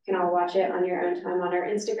you can all watch it on your own time on our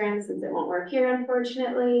Instagram since it won't work here,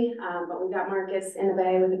 unfortunately. But we got Marcus in the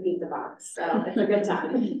Bay with a pizza box, so it's a good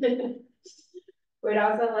time. We'd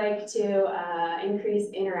also like to increase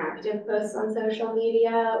interactive posts on social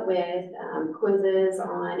media with quizzes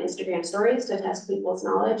on Instagram stories to test people's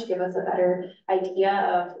knowledge, give us a better idea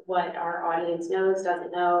of what our audience knows,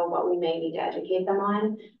 doesn't know, what we may need to educate them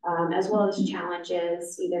on, as well as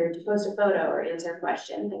challenges, either to post a photo or answer a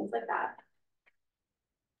question, things like that.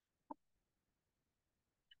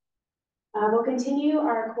 We'll continue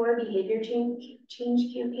our core behavior change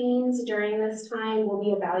campaigns. During this time, we'll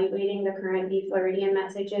be evaluating the current Be Floridian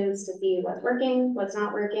messages to see what's working, what's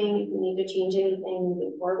not working, if we need to change anything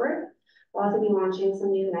moving forward. We'll also be launching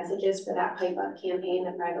some new messages for that Pipe Up campaign,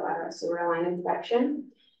 the private lateral sewer line inspection.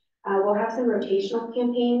 We'll have some rotational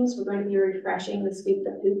campaigns. We're going to be refreshing the Scoop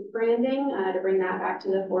the Poop branding to bring that back to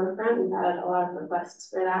the forefront. We've had a lot of requests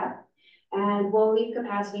for that. And we'll leave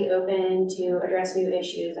capacity open to address new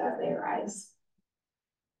issues as they arise.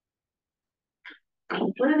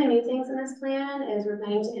 One of the new things in this plan is we're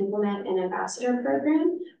planning to implement an ambassador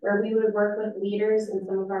program where we would work with leaders in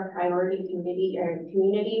some of our priority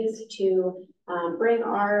communities to bring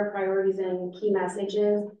our priorities and key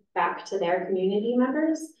messages back to their community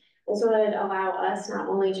members. This would allow us not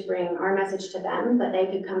only to bring our message to them, but they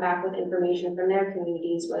could come back with information from their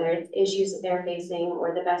communities, whether it's issues that they're facing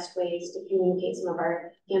or the best ways to communicate some of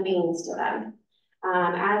our campaigns to them.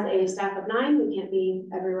 As a staff of 9, we can't be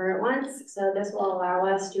everywhere at once, so this will allow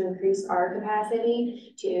us to increase our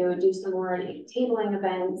capacity to do some more tabling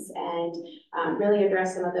events and really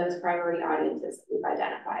address some of those priority audiences that we've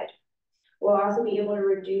identified. We'll also be able to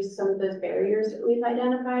reduce some of those barriers that we've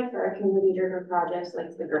identified for our community-driven projects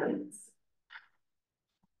like the grants.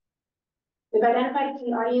 We've identified a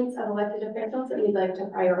key audience of elected officials that we'd like to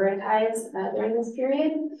prioritize during this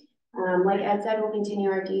period. Like Ed said, we'll continue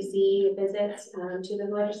our DC visits to the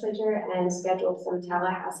legislature and schedule some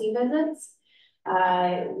Tallahassee visits.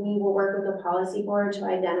 We will work with the policy board to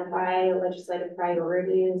identify legislative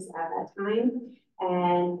priorities at that time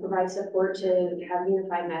and provide support to have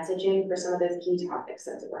unified messaging for some of those key topics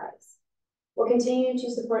that arise. We'll continue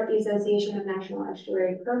to support the Association of National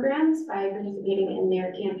Estuary Programs by participating in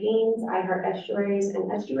their campaigns, I Heart Estuaries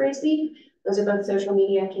and Estuaries Week. Those are both social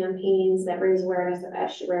media campaigns that raise awareness of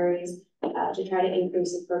estuaries to try to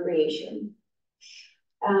increase appropriation.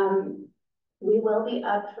 We will be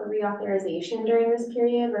up for reauthorization during this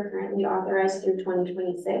period. We're currently authorized through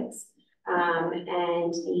 2026.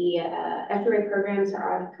 And the estuary programs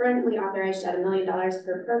are currently authorized at $1 million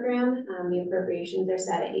per program. The appropriations are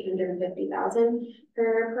set at $850,000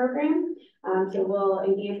 per program. So we'll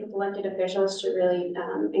engage with elected officials to really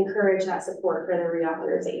encourage that support for the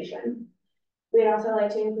reauthorization. We'd also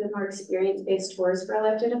like to include more experience-based tours for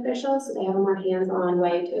elected officials so they have a more hands-on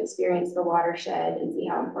way to experience the watershed and see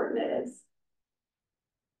how important it is.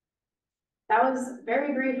 That was a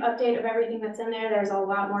very brief update of everything that's in there. There's a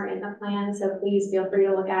lot more in the plan, so please feel free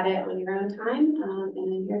to look at it on your own time. And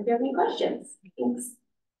I'm here if you have any questions. Thanks.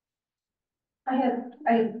 I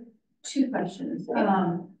have 2 questions.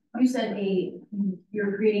 You said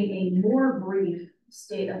you're creating a more brief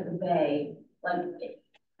state of the Bay. Like,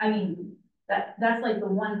 I mean, that's like the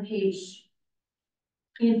 1-page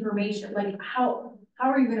information. Like, how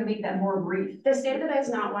are you gonna make that more brief? The state of the Bay is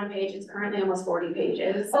not 1 page, it's currently almost 40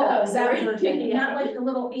 pages. Oh, so that version, yeah. not like the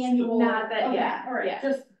little annual. Not that, Okay, yeah. all right, yeah.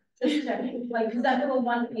 just checking, like, cause that little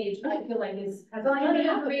 1 page, I feel like has only plenty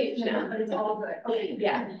half of a page information, now. but it's all good, okay.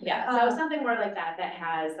 Yeah, so something more like that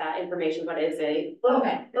has that information, but it's a little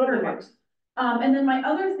bit more. And then my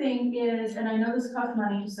other thing is, and I know this costs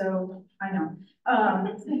money, so I know.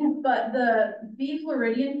 But the Be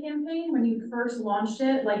Floridian campaign, when you first launched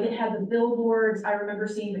it, like it had the billboards, I remember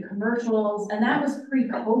seeing the commercials, and that was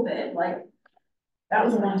pre-COVID, like. That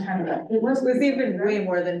was a long time ago. It was even way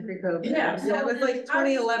more than pre-COVID. Yeah, so it was like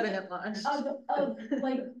 2011 it launched. Of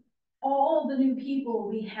like all the new people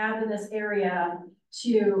we have in this area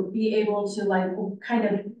to be able to like kind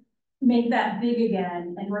of make that big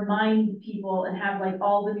again and remind people and have like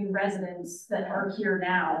all the new residents that are here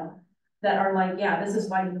now that are like, yeah, this is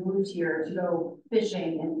why you moved here, to go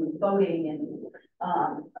fishing and boating, and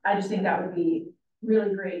I just think that would be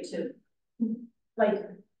really great to like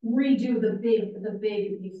redo the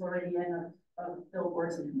big Floridian of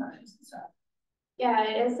billboards and commercials and stuff. Yeah,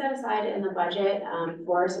 it is set aside in the budget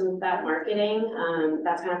for some of that marketing.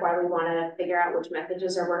 That's kind of why we want to figure out which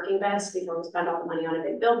messages are working best before we spend all the money on a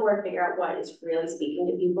big billboard, figure out what is really speaking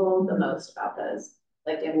to people the most about those.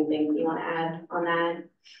 Like, do you have anything you want to add on that?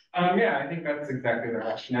 Yeah, I think that's exactly the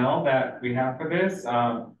rationale that we have for this.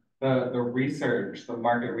 The research, the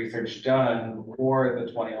market research done for the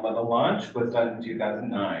 2011 launch was done in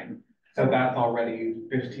 2009. So that's already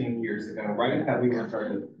 15 years ago, right? That we were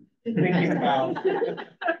started thinking about. That's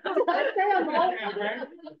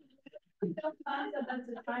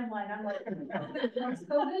a timeline. I'm like, it's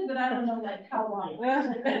COVID, but I don't know like how long.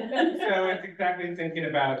 So it's exactly thinking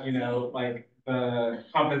about, you know, like the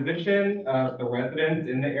composition of the residents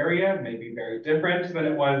in the area may be very different than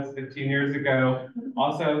it was 15 years ago.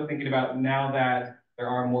 Also thinking about now that there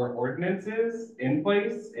are more ordinances in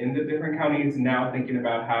place in the different counties, now thinking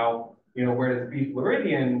about how, you know, where does Be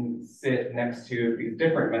Floridian sit next to these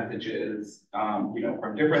different messages, you know,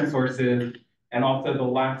 from different sources. And also the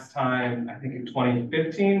last time, I think in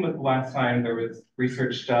 2015 was the last time there was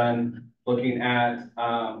research done looking at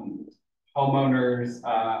homeowners'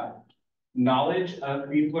 knowledge of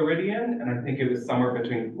Be Floridian. And I think it was somewhere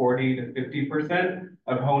between 40 to 50%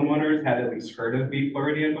 of homeowners had at least heard of Be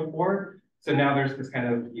Floridian before. So now there's this kind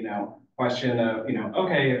of, you know, question of, you know,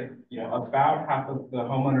 okay, you know, about half of the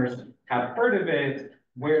homeowners have heard of it,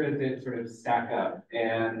 where does it sort of stack up?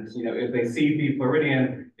 And, you know, if they see Be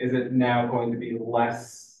Floridian, is it now going to be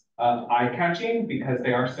less eye-catching because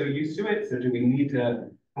they are so used to it? So do we need to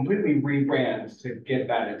completely rebrand to get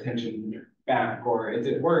that attention back? Or is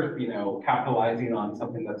it worth, you know, capitalizing on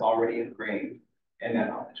something that's already ingrained in that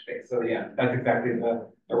knowledge base? So yeah, that's exactly the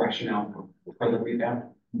rationale for the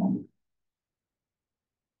revamp.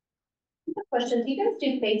 Question, do you guys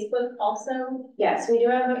do Facebook also? Yes, we do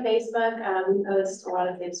have a Facebook. We post a lot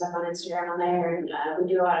of good stuff on Instagram on there, and we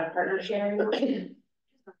do a lot of partner sharing. Okay,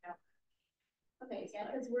 yeah,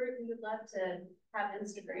 because we would love to have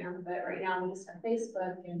Instagram, but right now we just have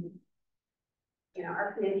Facebook, and you know,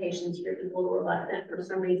 our communications group is a little reluctant for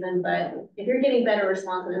some reason, but if you're getting better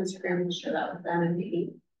response on Instagram, we'll share that with them and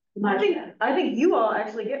maybe. I think you all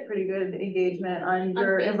actually get pretty good engagement on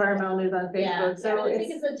your environmental news on Facebook, so I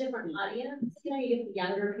think it's a different audience, you know, you get the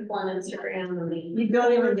younger people on Instagram and you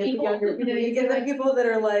don't even get the younger, you know, you get the people that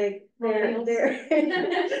are like, they're.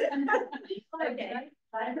 Okay.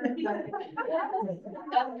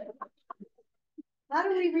 How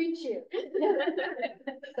do we reach you?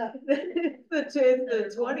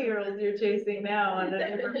 The 20-year-olds you're chasing now on a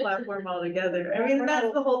different platform altogether. I mean,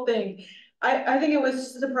 that's the whole thing. I think it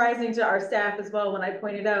was surprising to our staff as well when I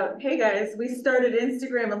pointed out, hey guys, we started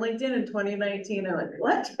Instagram and LinkedIn in 2019. I'm like,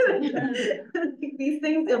 what? These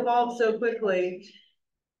things evolve so quickly.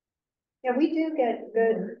 Yeah, we do get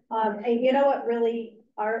good, and you know what, really,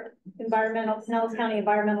 our Pinellas County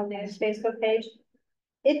Environmental News Facebook page,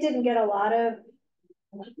 it didn't get a lot of,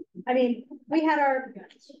 I mean, we had our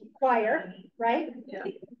choir, right? Yeah.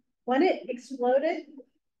 When it exploded,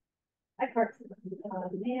 I parked,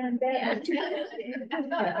 oh man, bad.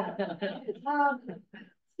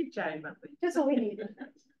 Keep chatting about things. Just what we need.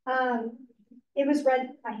 It was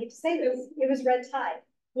red, I hate to say this, it was red tide.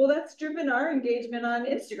 Well, that's driven our engagement on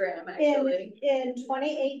Instagram, actually. In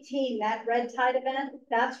 2018, that red tide event,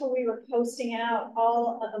 that's where we were posting out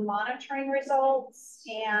all of the monitoring results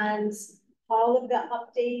and all of the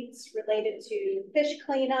updates related to fish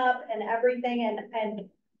cleanup and everything. And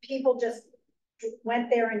people just went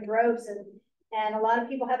there in droves, and a lot of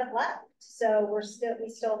people haven't left. So we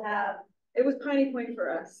still have. It was Piney Point for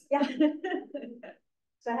us. Yeah.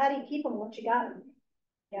 So how do you keep them once you got them?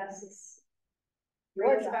 Yes,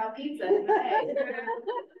 It's about pizza.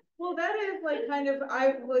 Well, that is like kind of,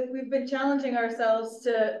 we've been challenging ourselves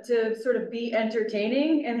to sort of be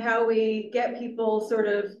entertaining and how we get people sort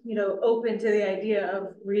of, you know, open to the idea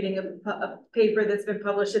of reading a paper that's been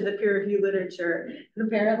published in the peer review literature. And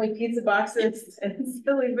apparently pizza boxes and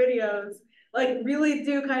silly videos like really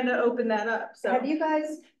do kind of open that up. So have you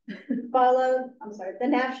guys followed, I'm sorry, the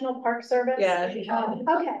National Park Service? Yeah.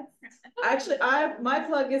 Okay. Actually, my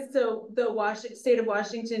plug is to the state of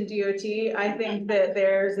Washington DOT. I think that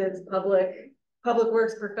theirs is public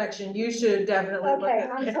works perfection. You should definitely look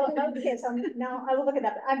at it. So now I will look at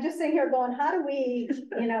that. I'm just sitting here going, how do we,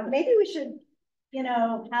 you know, maybe we should, you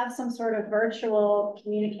know, have some sort of virtual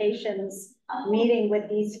communications meeting with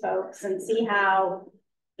these folks and see how,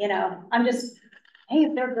 you know, I'm just, hey,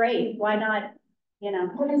 if they're great, why not, you know?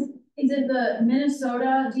 What is it the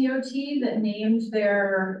Minnesota DOT that named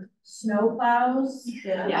their snow plows?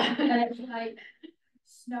 Yeah. And it's like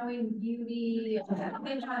snowing beauty, they have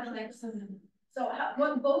like some, so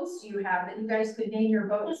what boats do you have that you guys could name your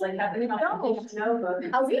boats, like have the competition? No boats.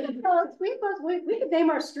 We could name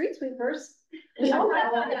our street sweepers. We all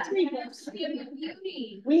have street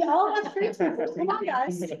Beauty. We all have street sweepers, come on,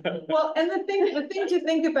 guys. Well, and the thing to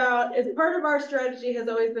think about is part of our strategy has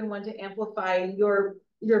always been one to amplify your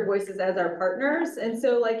voices as our partners. And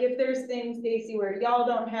so like, if there's things, Stacy, where y'all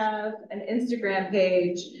don't have an Instagram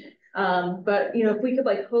page, but you know, if we could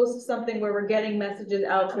like host something where we're getting messages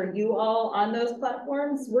out for you all on those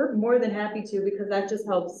platforms, we're more than happy to, because that just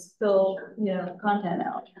helps fill, you know, content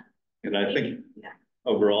out. And I think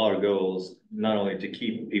overall our goal is not only to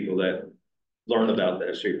keep people that learn about the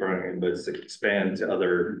SJ program, but to expand to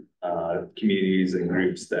other communities and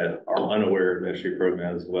groups that are unaware of the SJ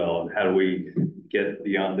program as well. And how do we get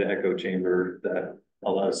beyond the echo chamber that a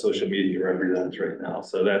lot of social media represents right now?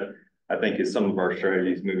 So that, I think, is some of our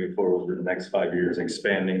strategies moving forward over the next 5 years,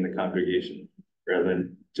 expanding the congregation rather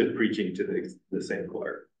than just preaching to the same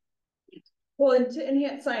choir. Well, and to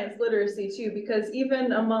enhance science literacy too, because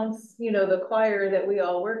even amongst, you know, the choir that we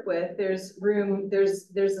all work with, there's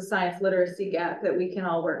a science literacy gap that we can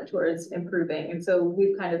all work towards improving. And so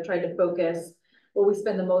we've kind of tried to focus what we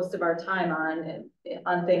spend the most of our time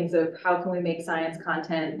on things of how can we make science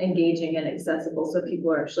content engaging and accessible so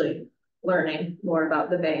people are actually learning more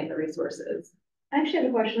about the Bay and the resources. I actually have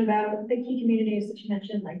a question about the key communities that you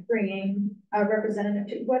mentioned, like bringing a representative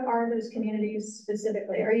to. What are those communities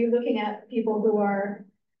specifically? Are you looking at people who are,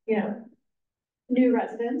 you know, new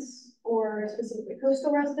residents or specifically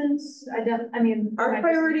coastal residents?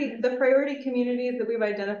 The priority communities that we've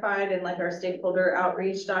identified in like our stakeholder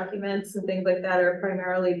outreach documents and things like that are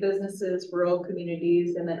primarily businesses, rural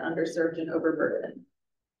communities, and then underserved and overburdened.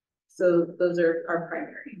 So those are our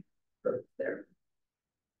primary groups there.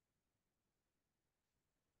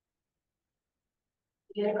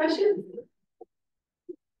 Any other questions?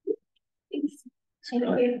 Thanks. Thank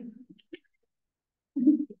you.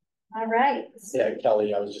 All right. Yeah,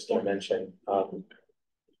 Kelly, I was just gonna mention,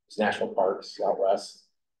 it's national parks out west.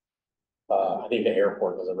 I think the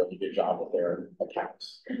airport does a really good job with their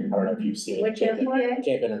accounts. I don't know if you've seen. Which airport?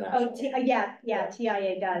 Camp International. Oh, yeah,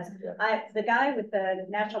 TIA does. The guy with the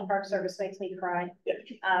National Park Service makes me cry.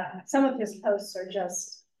 Yeah. Some of his posts are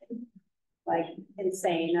just like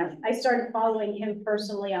insane. I started following him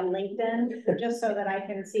personally on LinkedIn just so that I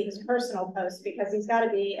can see his personal posts, because he's got to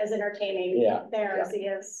be as entertaining there as he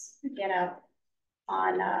is, you know,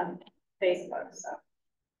 on Facebook. So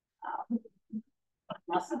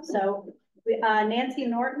awesome. So Nancy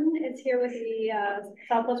Norton is here with the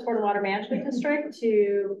Southwest Florida Water Management District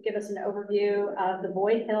to give us an overview of the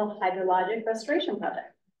Boyd Hill Hydrologic Restoration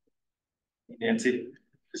Project. Nancy,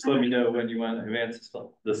 just let me know when you want to advance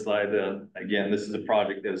the slide. Again, this is a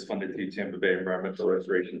project that is funded through Tampa Bay Environmental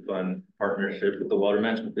Restoration Fund partnership with the Water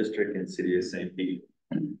Management District and City of St. Pete.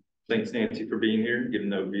 Thanks, Nancy, for being here,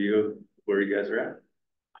 giving an overview of where you guys are at.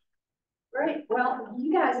 Great. Well,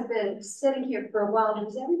 you guys have been sitting here for a while.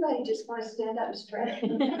 Does everybody just want to stand up and stretch?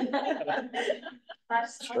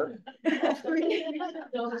 Sure.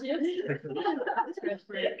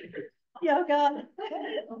 Yoga.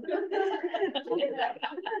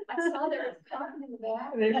 I saw there was coffee in the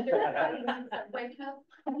back. Wake up.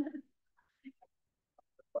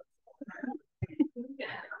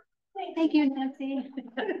 Thank you, Nancy.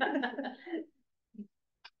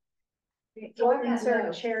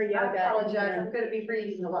 Insert chair yoga. I apologize. I'm going to be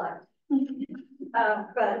breathing a lot. I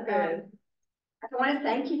want to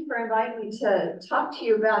thank you for inviting me to talk to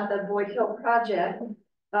you about the Boyd Hill project.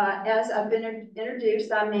 As I've been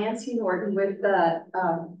introduced, I'm Nancy Norton with the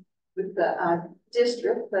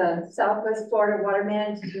district, the Southwest Florida Water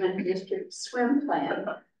Management District SWIM plan.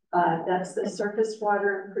 That's the Surface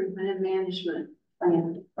Water Improvement and Management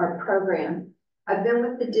Plan or program. I've been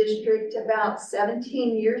with the district about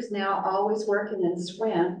 17 years now, always working in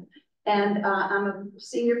SWIM, and I'm a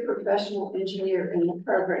senior professional engineer in the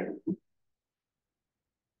program.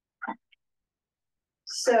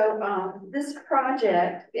 So this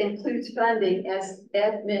project includes funding, as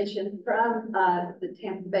Ed mentioned, from the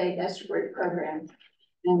Tampa Bay Estuary Program.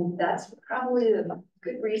 And that's probably the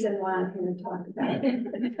good reason why I'm here to talk about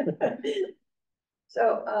it.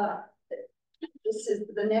 So this is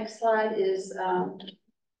the next slide is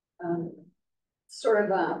sort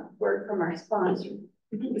of a word from our sponsor.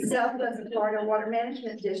 The Southwest Florida Water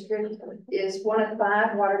Management District is one of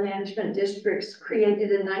 5 water management districts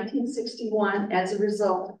created in 1961 as a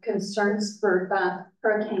result of concerns spurred by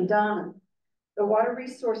Hurricane Donna. The Water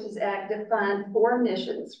Resources Act defined 4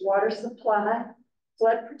 missions: water supply,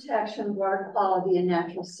 flood protection, water quality, and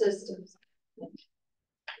natural systems.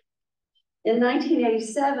 In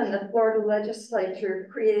 1987, the Florida legislature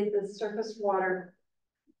created the Surface Water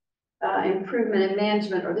Improvement and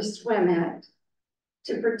Management, or the SWIM Act,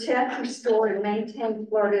 to protect, restore, and maintain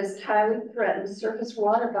Florida's highly threatened surface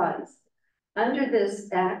water bodies. Under this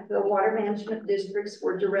act, the water management districts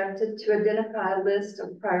were directed to identify a list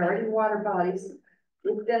of priority water bodies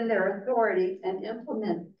within their authority and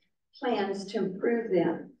implement plans to improve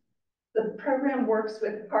them. The program works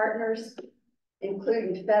with partners,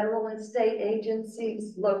 including federal and state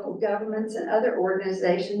agencies, local governments, and other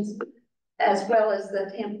organizations, as well as the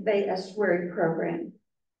Tampa Bay Estuary Program.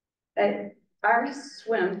 Our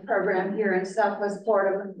SWIM program here in Southwest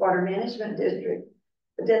Florida Water Management District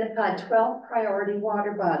identified 12 priority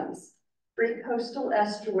water bodies, 3 coastal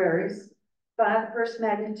estuaries, 5 first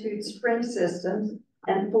magnitude spring systems,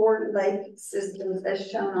 and 4 lake systems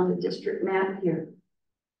as shown on the district map here.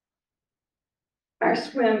 Our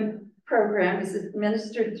SWIM program is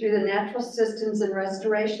administered through the Natural Systems and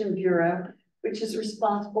Restoration Bureau, which is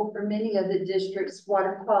responsible for many of the district's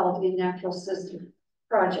water quality and natural system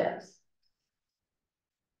projects.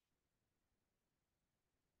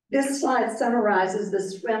 This slide summarizes the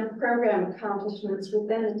SWIM program accomplishments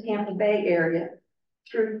within the Tampa Bay area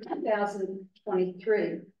through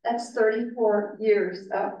 2023. That's 34 years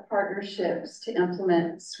of partnerships to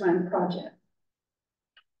implement SWIM project.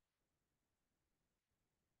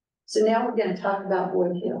 So now we're going to talk about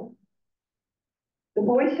Boyd Hill. The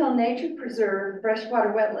Boyd Hill Nature Preserve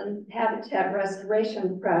Freshwater Wetland Habitat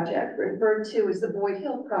Restoration Project, referred to as the Boyd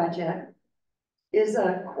Hill Project, is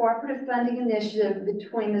a cooperative funding initiative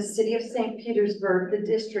between the City of St. Petersburg, the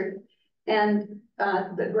district, and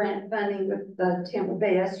the grant funding with the Tampa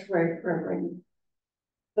Bay Estuary Program.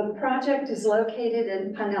 The project is located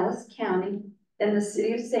in Pinellas County in the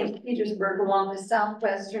City of St. Petersburg along the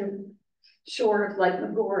southwestern shore of Lake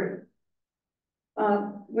Maggiore,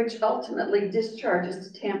 which ultimately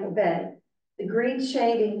discharges to Tampa Bay. The green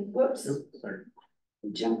shading, whoops, sorry,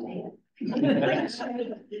 jumped ahead.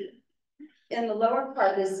 In the lower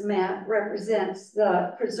part of this map represents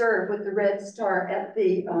the preserve with the red star at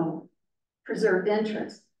the preserved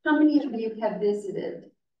entrance. How many of you have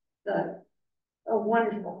visited the, oh,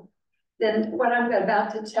 wonderful. Then what I'm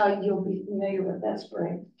about to tell you, you'll be familiar with. That's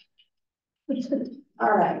great.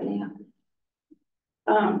 All right, now.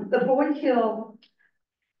 The Boyd Hill,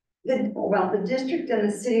 the district and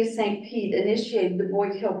the City of St. Pete initiated the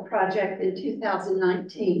Boyd Hill project in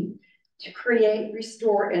 2019 to create,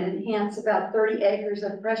 restore, and enhance about 30 acres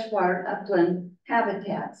of freshwater upland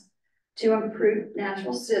habitats to improve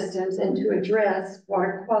natural systems and to address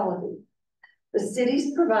water quality. The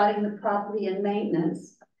city's providing the property and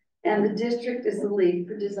maintenance, and the district is the lead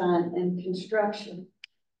for design and construction.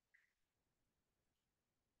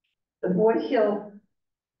 The Boyd Hill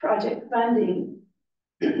project funding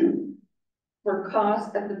for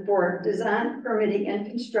cost of the for design, permitting, and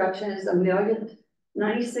construction is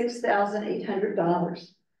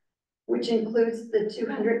 $1,096,800, which includes the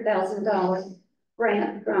 $200,000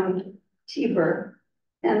 grant from TBER,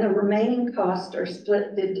 and the remaining costs are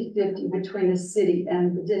split 50-50 between the city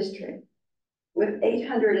and the district, with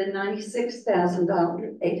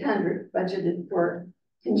 $896,800 budgeted for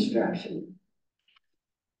construction.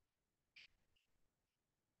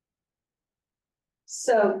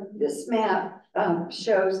 So this map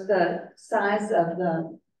shows the size of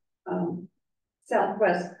the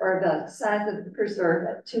southwest, or the size of the preserve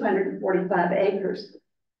at 245 acres.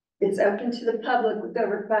 It's open to the public with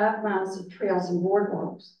over 5 miles of trails and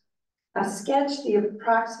boardwalks. I've sketched the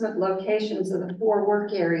approximate locations of the 4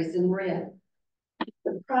 work areas in red.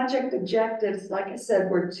 The project objectives, like I said,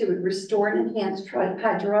 were to restore and enhance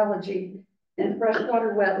hydrology in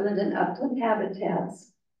freshwater wetland and upland habitats.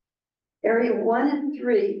 Area 1 and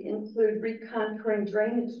 3 include recontouring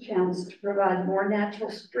drainage channels to provide more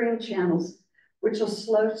natural stream channels, which will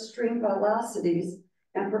slow stream velocities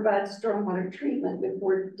and provide stormwater treatment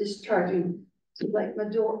before discharging to Lake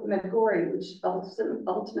Maggiore, which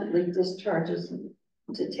ultimately discharges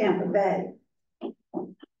to Tampa Bay.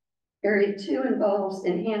 Area 2 involves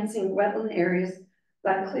enhancing wetland areas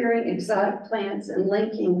by clearing exotic plants and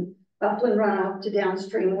linking upland runoff to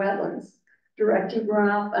downstream wetlands, directing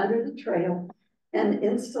runoff under the trail, and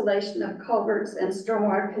installation of culverts and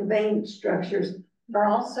stormwater conveyance structures are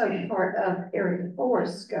also part of Area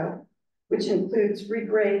 4's scope, which includes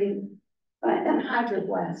regrading and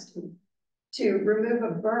hydroblasting to remove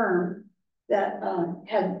a berm that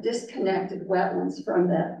had disconnected wetlands from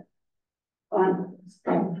that on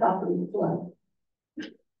property flow.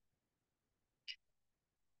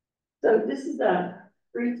 So this is a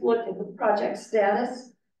brief look at the project status.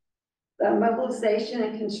 The mobilization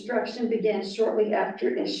and construction began shortly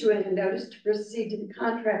after issuing a notice to proceed to the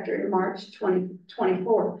contractor in March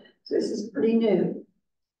 2024. So this is pretty new.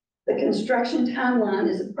 The construction timeline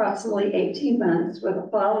is approximately 18 months with a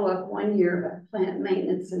follow-up 1 year of plant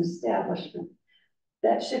maintenance and establishment.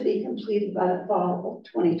 That should be completed by the fall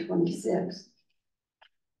of 2026.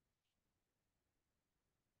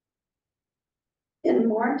 In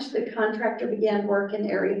March, the contractor began work in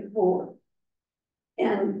Area 4.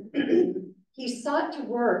 And he sought to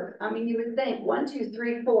work, I mean, you would think 1, 2,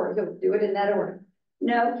 3, 4, he'll do it in that order.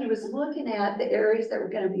 No, he was looking at the areas that were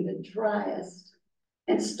going to be the driest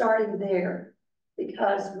and starting there,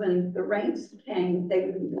 because when the rains came, they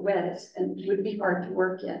would be the wettest and would be hard to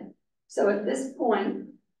work in. So at this point,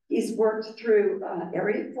 he's worked through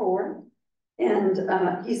Area 4,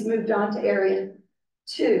 and he's moved on to Area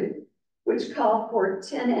 2, which called for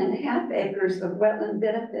 10.5 acres of wetland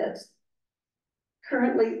benefits.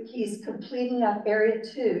 Currently, he's completing up Area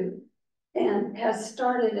 2 and has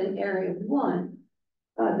started in Area 1,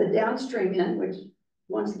 the downstream end, which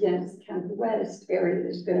once again is kind of the wettest area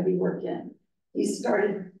there's going to be work in. He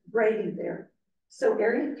started grading there. So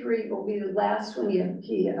Area 3 will be the last one he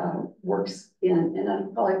works in, and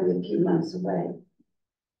that'll probably be a few months away.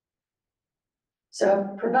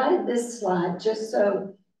 So I've provided this slide just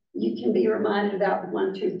so you can be reminded about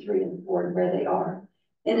 1, 2, 3, and 4 and where they are.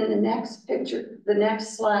 And in the next picture, the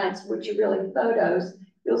next slides, which are really photos,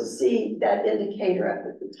 you'll see that indicator up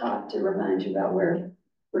at the top to remind you about where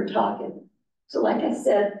we're talking. So like I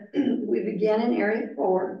said, we began in Area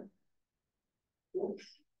 4.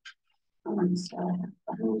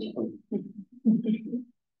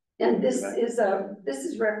 And this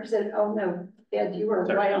is represented, oh no, Ed, you were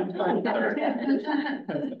right on time.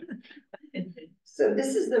 So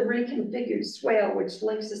this is the reconfigured swale, which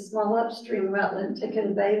links a small upstream wetland to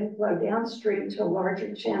convey the flow downstream to a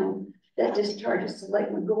larger channel that discharges to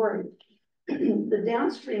Lake Maggiore. The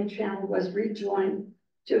downstream channel was rejoined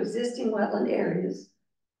to existing wetland areas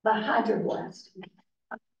by hydroblasting.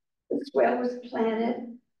 The swale was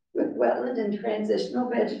planted with wetland and transitional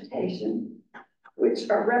vegetation, which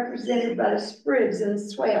are represented by the sprigs in the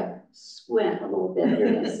swale. Squint a little bit here,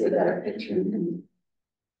 you can see a better picture.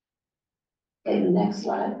 Okay, the next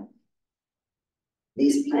slide.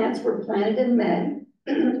 These plants were planted in May,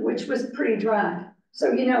 which was pretty dry.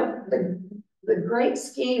 So, you know, the great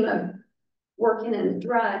scheme of working in the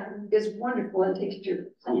dry is wonderful and takes your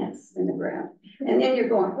plants in the ground. And then you're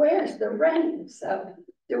going, where's the rain? So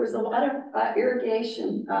there was a lot of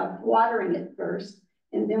irrigation, watering at first,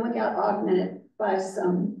 and then we got augmented by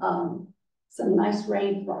some nice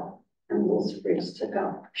rainfall, and little sprigs took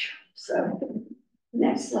off. So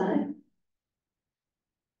next slide.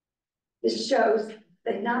 This shows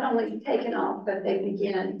they've not only taken off, but they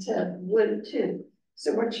began to bloom too.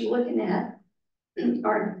 So what you're looking at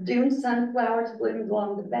are dune sunflowers blooming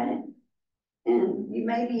along the bank. And you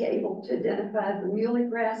may be able to identify the muley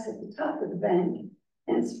grass at the top of the bank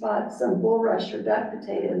and spot some bulrush or duck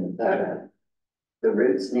potato in the photo. The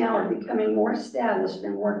roots now are becoming more established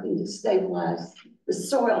and working to stabilize the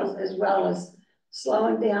soils, as well as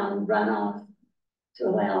slowing down runoff to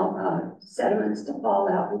allow sediments to fall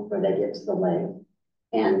out before they get to the lake.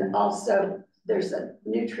 And also there's a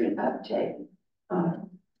nutrient uptake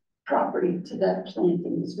property to that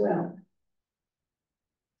planting as well.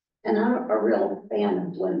 And I'm a real fan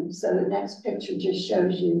of bloom. So the next picture just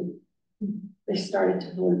shows you they started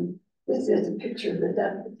to bloom. This is a picture of the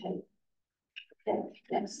duck potato. Okay,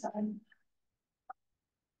 next slide.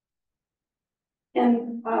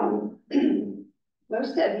 And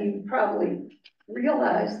most of you probably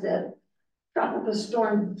realize that Tropical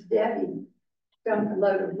Storm Debbie dumped a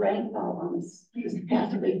load of rainfall on us this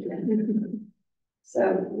past weekend. So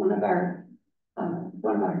one of our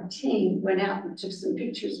team went out and took some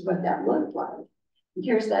pictures of what that looked like. And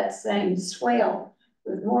here's that same swale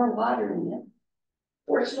with more water in it.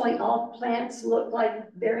 Fortunately, all plants look like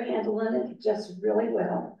they're handling it just really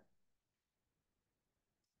well.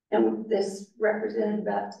 And this represented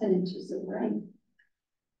about 10 inches of rain.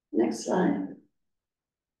 Next slide.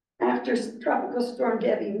 After Tropical Storm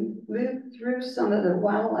Debbie moved through, some of the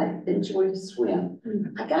wildlife enjoyed to swim.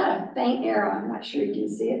 I got a faint arrow, I'm not sure you can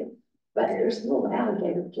see it, but there's a little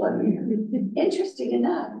alligator floating here. Interesting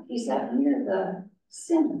enough, he's up near the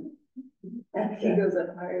center. He goes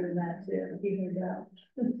up higher than that too. He can go.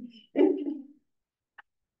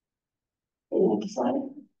 Next slide.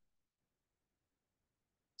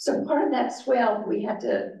 So part of that swell, we had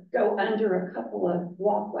to go under a couple of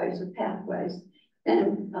walkways or pathways.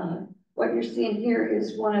 And what you're seeing here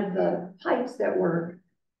is one of the pipes that were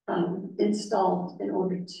installed in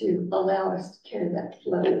order to allow us to carry that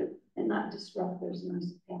flow and not disrupt those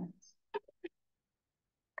nice paths.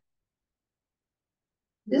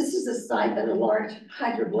 This is a site of a large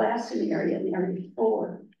hydroblasting area in Area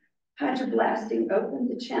 4. Hydroblasting opened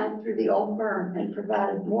the channel through the old berm and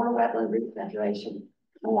provided more wetland refrigeration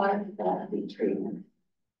and water capacity treatment.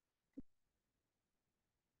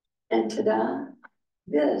 And ta-da,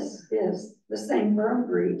 this is the same berm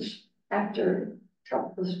breach after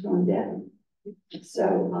Tropical Storm Debbie.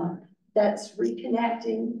 So that's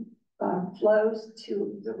reconnecting flows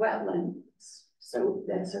to the wetlands. So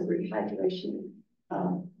that's a rehydration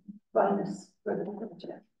bonus for the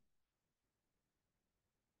project.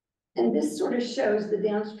 And this sort of shows the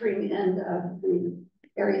downstream end of the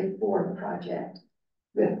Area 4 project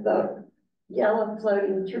with the yellow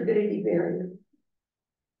floating turbidity barrier.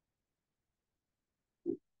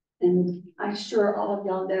 And I'm sure all of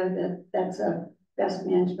y'all know that that's a best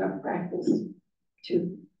management practice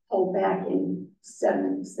to hold back any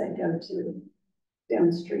sediments that go to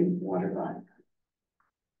downstream water body.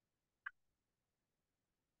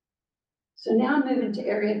 So now I'm moving to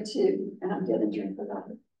Area 2, and I'm getting a drink of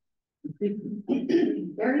water.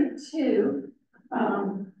 Area 2,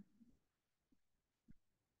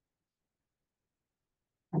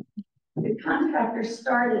 the contractor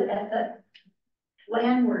started at the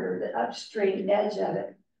landward or the upstream edge of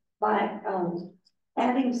it by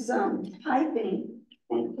adding some piping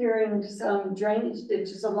and clearing some drainage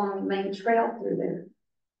ditches along the main trail through there.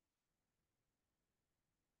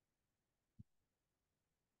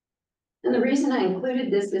 And the reason I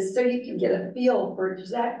included this is so you can get a feel for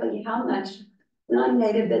exactly how much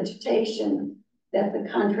non-native vegetation that the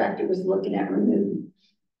contractor was looking at removing.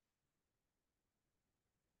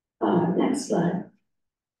 Next slide.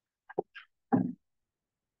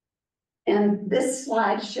 And this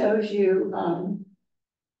slide shows you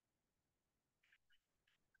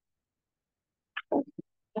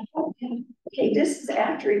okay, this is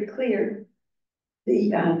after he cleared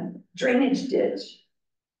the drainage ditch,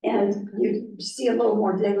 and you see a little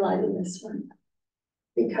more daylight in this one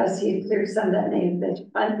because he had cleared some of that native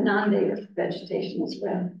non-native vegetation as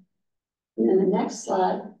well. And then the next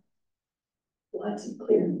slide, lots of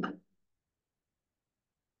clearing.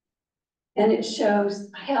 And it shows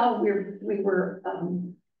how we were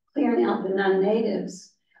clearing out the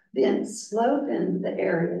non-natives, then sloping the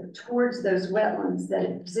area towards those wetlands that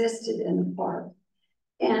existed in the park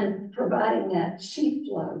and providing that sheet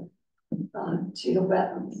flow to the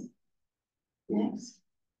wetlands. Next.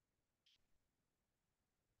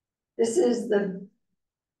 This is the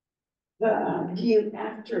view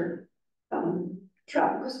after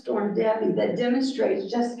Tropical Storm Debbie that demonstrates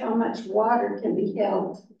just how much water can be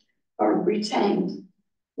held or retained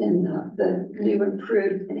in the new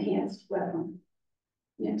improved enhanced wetland.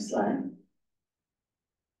 Next slide.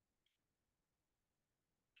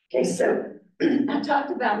 Okay, so I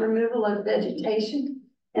talked about removal of vegetation,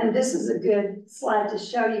 and this is a good slide to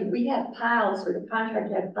show you. We had piles, or the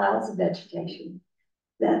contractor had piles of vegetation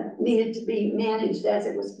that needed to be managed as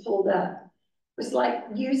it was pulled up. It was like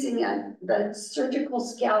using the surgical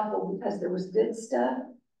scalpel because there was good stuff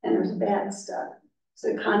and there was bad stuff.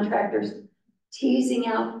 So contractors teasing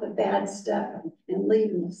out the bad stuff and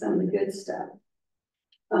leaving some of the good stuff.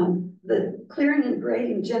 The clearing and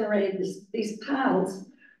grading generated these piles,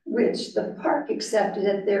 which the park accepted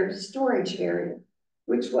at their storage area,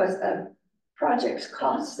 which was a project's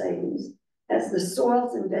cost savings, as the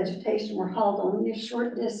soils and vegetation were hauled only a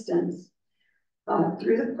short distance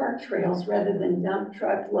through the park trails rather than dump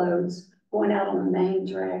truck loads going out on the main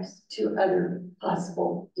drags to other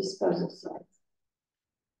possible disposal sites.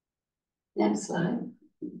 Next slide.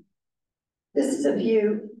 This is a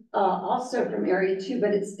view also from Area 2,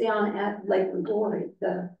 but it's down at Lake Liguori.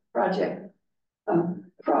 The project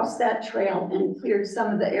crossed that trail and cleared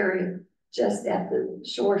some of the area just at the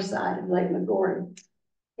shore side of Lake Liguori.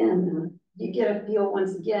 And you get a feel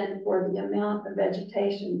once again for the amount of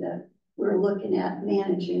vegetation that we're looking at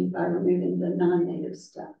managing by removing the non-native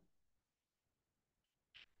stuff.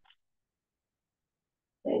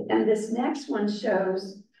 Okay, and this next one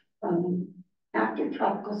shows after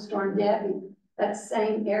Tropical Storm Debbie, that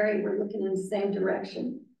same area, we're looking in the same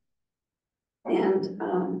direction. And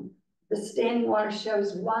the standing water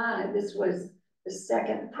shows why this was the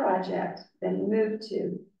second project that he moved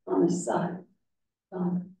to on the site.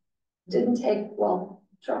 Didn't take, well,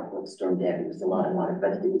 Tropical Storm Debbie was a lot of water,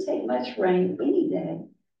 but it didn't take much rain any day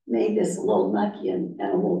made this a little mucky and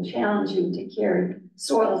a little challenging to carry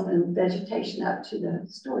soils and vegetation up to the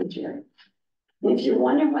storage area. And if you're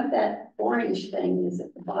wondering what that orange thing is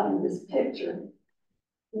at the bottom of this picture,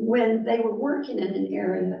 when they were working in an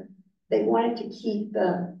area, they wanted to keep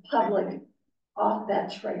the public off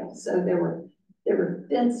that trail. So there were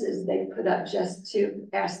fences they put up just to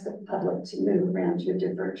ask the public to move around to a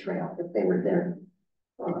different trail if they were there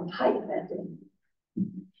for a hike that day.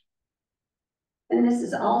 And this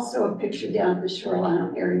is also a picture down at the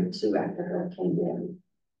shoreline area too after Hurricane Debby.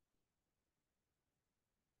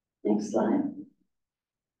 Next slide.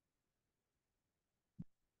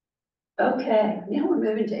 Okay, now we're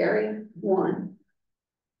moving to area 1.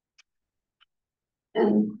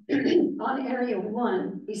 And on area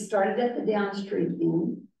 1, he started at the downstream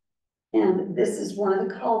end, and this is one of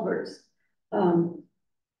the culverts.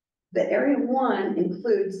 The area 1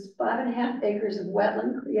 includes 5.5 acres of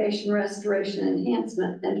wetland creation, restoration,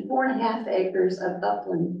 enhancement, and 4.5 acres of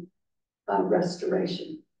upland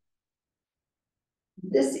restoration.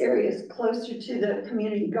 This area is closer to the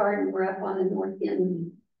community garden. We're up on the north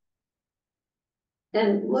end.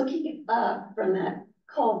 And looking up from that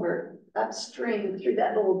culvert upstream through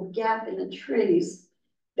that little gap in the trees,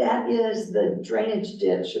 that is the drainage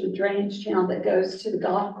ditch or the drainage channel that goes to the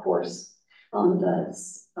golf course on the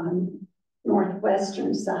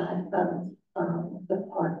northwestern side of the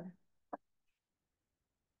park.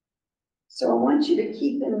 So I want you to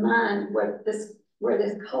keep in mind where this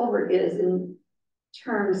culvert is in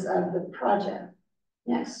terms of the project.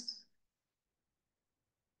 Next.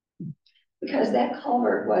 Because that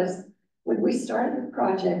culvert was, when we started the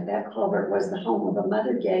project, that culvert was the home of a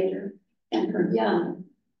mother gator and her young.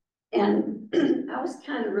 And I was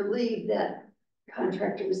kind of relieved that the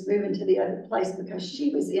contractor was moving to the other place because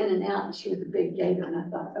she was in and out and she was a big gator. And I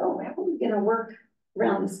thought, oh, how are we going to work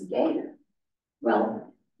around this gator?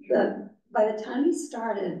 Well, by the time he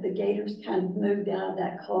started, the gators kind of moved out of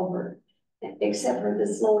that culvert, except for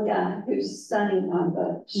this little guy who's sunning on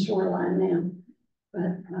the shoreline now.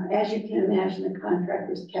 But as you can imagine, the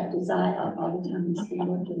contractors kept his eye out all the time. He's been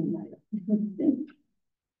looking at it.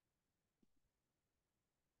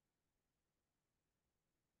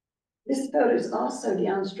 This photo is also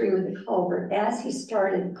downstream of the culvert as he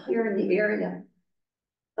started clearing the area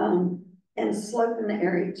and sloping the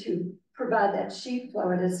area to provide that sheet flow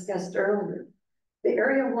I discussed earlier. The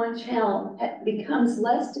area 1 channel becomes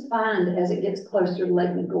less defined as it gets closer to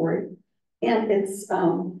Lake Maggiore, and it's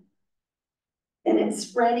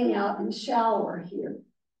spreading out and shallower here.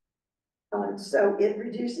 So it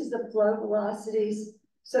reduces the flow velocities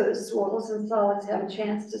so the soils and solids have a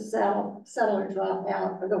chance to settle or drop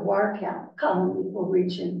out of the water column before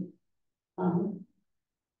reaching.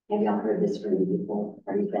 Have y'all heard this from me before?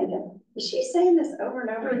 Are you thinking, is she saying this over and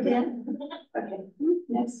over again? Okay,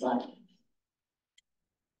 next slide.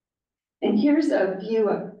 And here's a view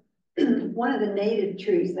of one of the native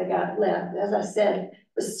trees that got left. As I said,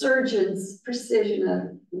 the surgeon's precision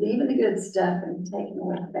of leaving the good stuff and taking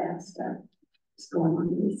away the bad stuff is going on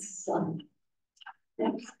in this slide.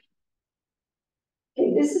 Next.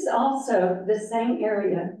 Okay, this is also the same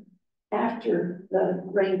area after the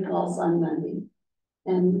rainfalls on Monday.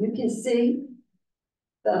 And you can see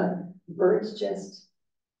the birds just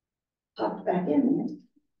popped back in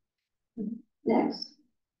there. Next.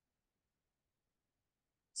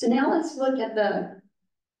 So now let's look at the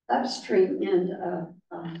upstream end of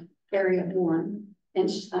area 1. And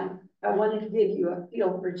I wanted to give you a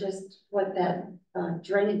feel for just what that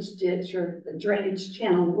drainage ditch or the drainage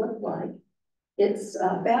channel looked like. It's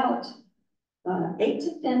about 8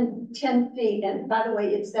 to 10 feet. And by the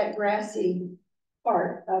way, it's that grassy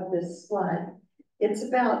part of this slide. It's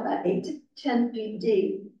about 8 to 10 feet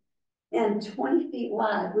deep and 20 feet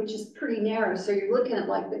wide, which is pretty narrow. So you're looking at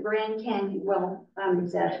like the Grand Canyon. Well, I'm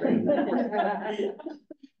exaggerating.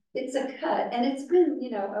 It's a cut, and it's been,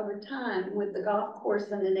 you know, over time with the golf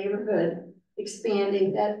course and the neighborhood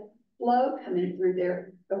expanding, that flow coming through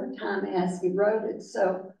there over time has eroded.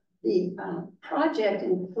 So the project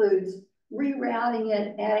includes rerouting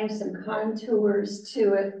it, adding some contours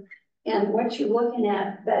to it. And what you're looking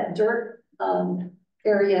at, that dirt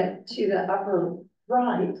area to the upper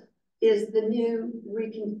right, is the new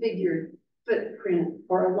reconfigured footprint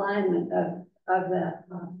or alignment of that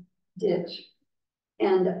ditch.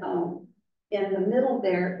 And in the middle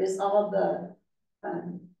there is all the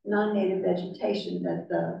non-native vegetation that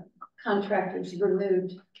the contractors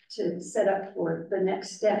removed to set up for the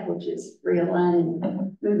next step, which is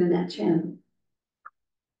realigning, moving that channel.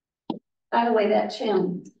 By the way, that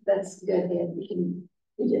channel, that's good, Ed. You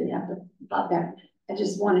didn't have to pop that. I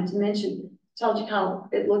just wanted to mention, told you how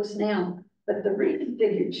it looks now. but the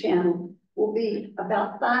reconfigured channel will be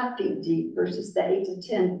about 5 feet deep versus the 8 to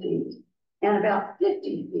 10 feet, and about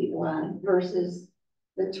 50 feet wide versus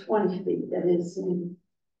the 20 feet that is new.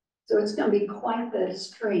 So it's going to be quite the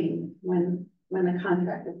stream when the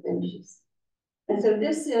contractor finishes. And so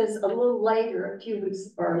this is a little later, a few weeks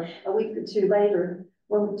or a week or two later,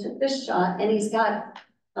 when we took this shot, and he's got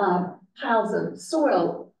piles of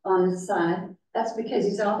soil on the side. That's because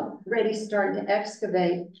he's already starting to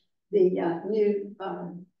excavate the new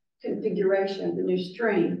configuration of the new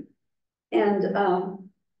stream. And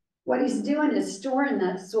what he's doing is storing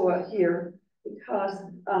that soil here because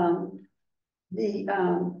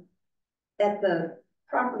at the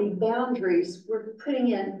property boundaries, we're putting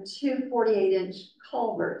in 2 48-inch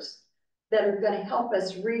culverts that are going to help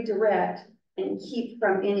us redirect and keep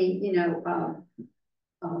from any,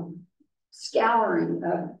 scouring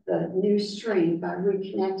of the new stream by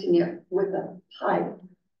reconnecting it with a pipe.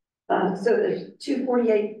 So there's 2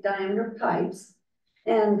 48 diameter pipes,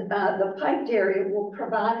 and the piped area will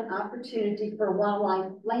provide an opportunity for a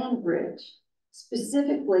wildlife land bridge,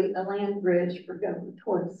 specifically a land bridge for gopher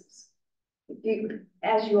tortoises.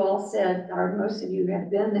 As you all said, or most of you have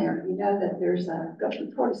been there, you know that there's a gopher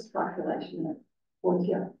tortoise population at Fort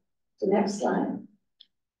Hill. So next slide.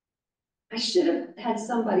 I should have had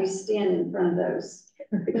somebody stand in front of those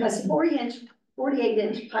because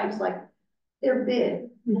 48-inch pipes, like, they're big.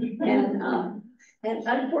 And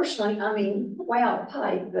unfortunately, I mean, wow,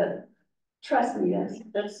 pipe, but trust me,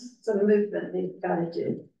 that's some movement they've got to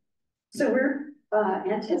do. So we're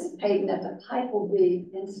anticipating that the pipe will be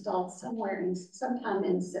installed sometime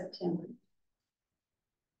in September.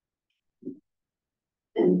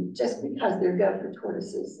 And just because they're gopher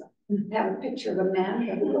tortoises, I have a picture of a map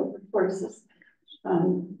of the gopher tortoises.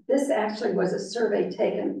 This actually was a survey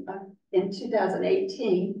taken in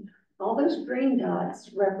 2018. All those green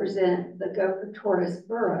dots represent the gopher tortoise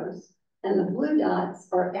burrows, and the blue dots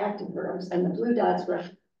are active burrows, and the blue dots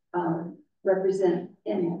represent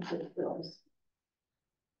inactive burrows.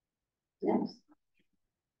 Next.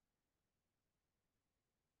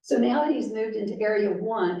 So now that he's moved into area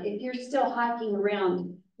 1, if you're still hiking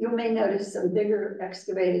around, you may notice some bigger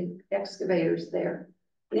excavators there.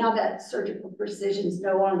 Now that surgical precision is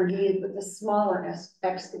no longer needed with the smaller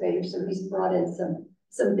excavator, so he's brought in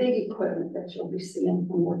some big equipment that you'll be seeing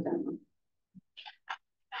when we're done.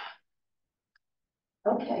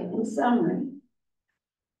 Okay, in summary,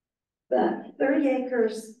 the 30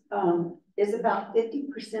 acres is about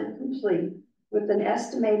 50% complete, with an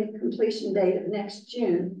estimated completion date of next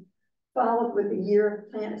June, followed with a year of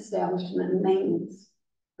plant establishment and maintenance.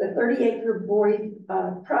 The 30-acre Boyd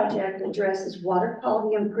project addresses water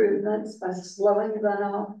quality improvements by slowing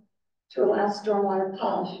runoff to allow stormwater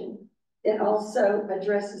polishing. It also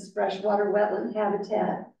addresses freshwater wetland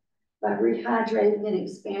habitat by rehydrating and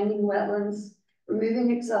expanding wetlands, removing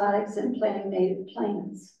exotics, and planting native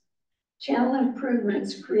plants. Channel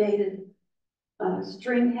improvements created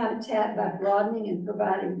stream habitat by broadening and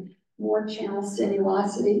providing more channel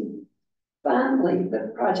sinuosity. Finally,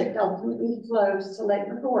 the project ultimately flows to Lake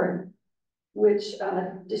McGorn, which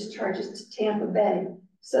discharges to Tampa Bay.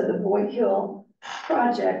 So the Boyd Hill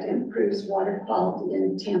project improves water quality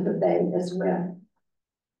in Tampa Bay as well.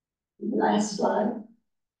 Last slide.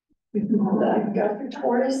 The gopher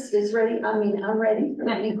tortoise is ready. I mean, I'm ready for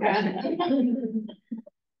any questions.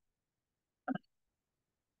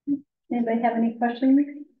 Anybody have any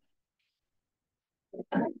questions?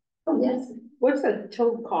 Oh, yes. What's the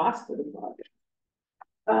total cost of the project?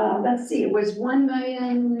 Let's see, it was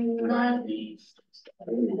 1,000,000. Wait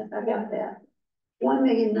a minute, I got that.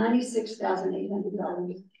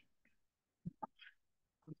 $1,096,800.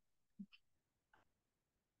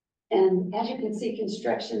 And as you can see,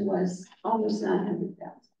 construction was almost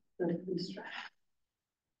 900,000 for the construction.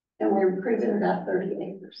 And we're improving about 30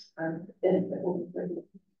 acres. Our benefit will be 30 acres.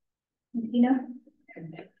 You know?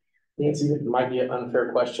 Nancy, it might be an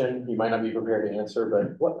unfair question. You might not be prepared to answer,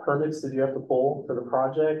 but what permits did you have to pull for the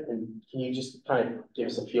project? And can you just kind of give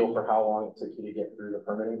us a feel for how long it took you to get through the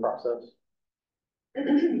permitting process? Well,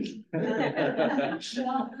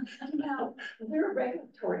 we're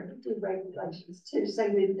regulatory, we do regulations too, so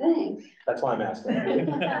you think. That's why I'm asking.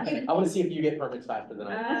 I want to see if you get permits faster than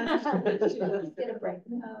I do. Get a break.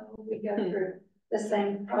 No, we go through the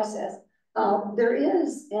same process. There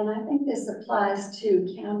is, and I think this applies to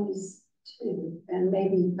counties too, and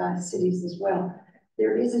maybe cities as well.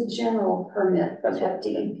 There is a general permit from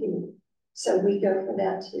FDEP, so we go for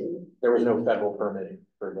that too. There was no federal permitting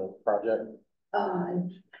for the project? No,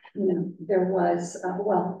 there was,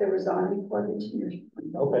 there was Army Corps of Engineers.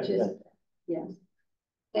 Okay. Which is, yes.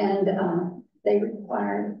 And they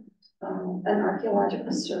required an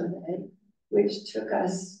archaeological survey, which took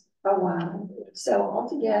us a while. So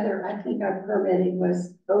altogether, I think our permitting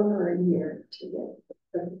was over a year to get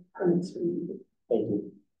the permits we needed. Thank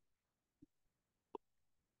you.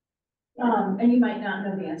 And you might not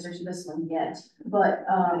know the answer to this one yet, but,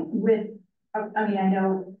 I mean, I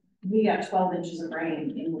know we got 12 inches of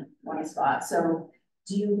rain in one spot, so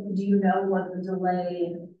do you know what the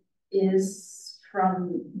delay is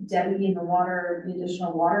from Debbie in the water, the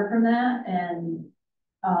additional water from that? And,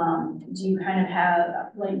 do you kind of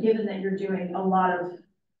have, like, given that you're doing a lot of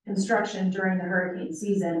construction during the hurricane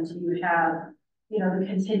season, do you have, you know, the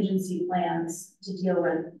contingency plans to deal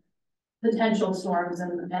with potential storms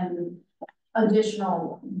and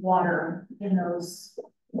additional water in those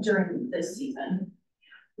during this season?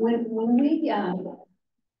 When we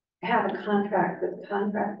have a contract with the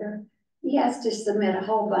contractor, he has to submit a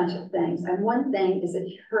whole bunch of things. And one thing is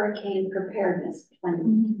a hurricane preparedness plan.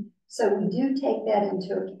 Mm-hmm. So we do take that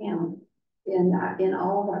into account in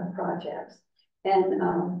all of our projects.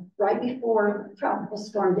 And right before Tropical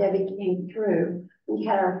Storm Debbie came through, we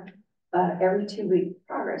had our every 2-week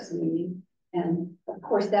progress meeting. And of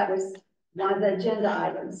course, that was one of the agenda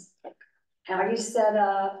items. How you set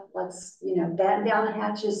up, let's, you know, batten down the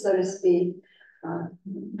hatches, so to speak.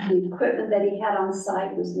 The equipment that he had on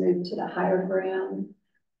site was moved to the higher ground.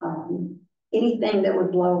 Anything that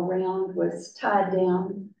would blow around was tied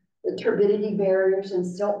down. The turbidity barriers and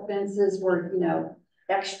silt fences were, you know,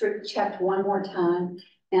 extra checked one more time.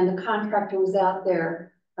 And the contractor was out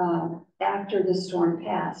there after the storm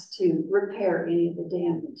passed to repair any of the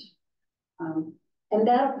damage. And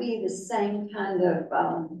that'll be the same kind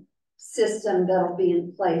of system that'll be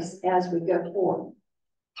in place as we go forward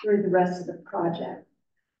through the rest of the project.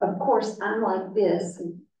 Of course, I'm like this,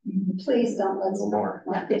 and please don't let's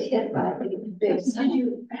not get hit by any big stuff. Did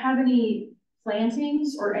you have any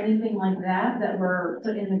plantings or anything like that that were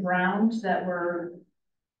put in the ground that were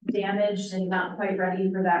damaged and not quite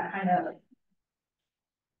ready for that kind of,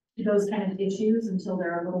 those kind of issues until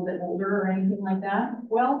they're a little bit older or anything like that?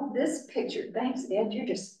 Well, this picture, thanks, Ed, you're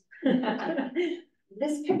just,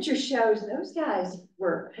 this picture shows those guys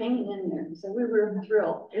were hanging in there, so we were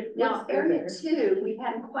thrilled. Now, area 2, we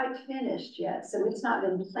hadn't quite finished yet, so it's not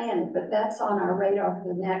been planted, but that's on our radar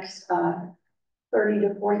for the next 30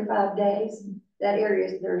 to 45 days. That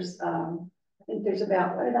area, there's, I think there's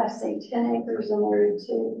about, what did I say, 10 acres in area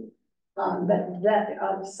 2. But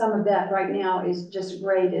that, some of that right now is just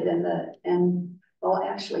graded and well,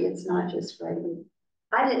 actually, it's not just graded.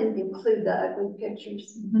 I didn't include the ugly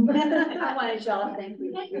pictures. I wanted y'all to think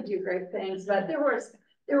we do great things, but there were,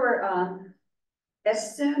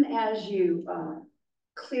 as soon as you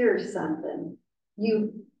clear something,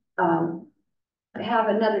 you have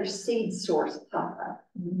another seed source pop up.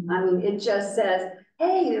 I mean, it just says,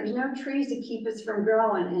 hey, there's no trees to keep us from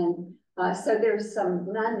growing. And so there's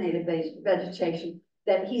some non-native vegetation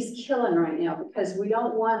that he's killing right now because we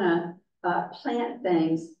don't want to plant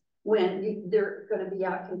things when they're going to be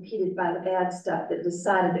out competed by the bad stuff that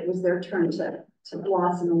decided it was their turn to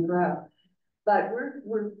blossom and grow. But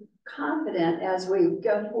we're confident as we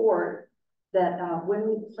go forward that when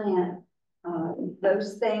we plant,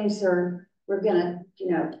 those things we're going to,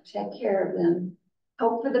 you know, take care of them,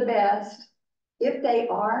 hope for the best. If they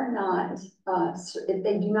are not, if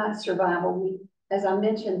they do not survive, as I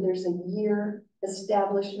mentioned, there's a year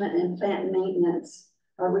establishment and plant maintenance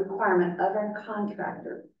requirement of our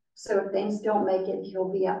contractor. So if things don't make it,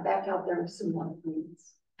 he'll be back out there with some more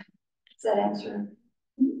plants. Does that answer?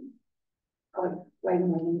 Oh, wait a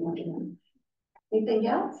minute. Anything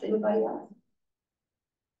else? Anybody else?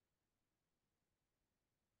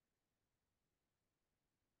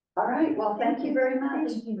 All right. Well, thank you very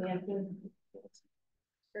much. Thank you, Nancy.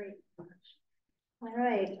 Great. All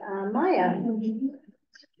right, Maya.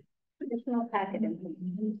 Additional packet.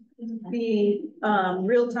 The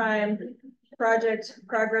real-time project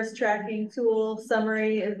progress tracking tool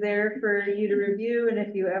summary is there for you to review. And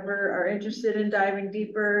if you ever are interested in diving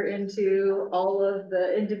deeper into all of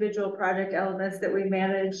the individual project elements that we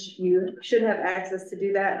manage, you should have access to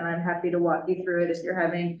do that. And I'm happy to walk you through it if you're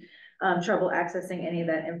having trouble accessing any of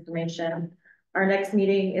that information. Our next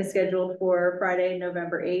meeting is scheduled for Friday,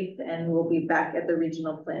 November 8th, and we'll be back at the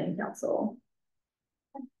Regional Planning Council.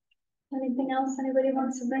 Anything else anybody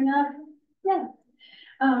wants to bring up? Yeah.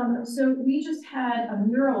 So we just had a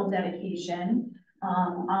mural dedication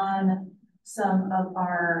on some of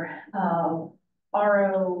our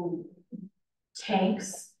RO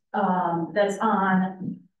tanks that's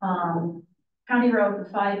on County Road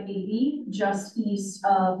 580, just east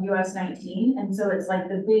of US 19. And so it's like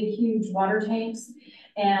the big, huge water tanks.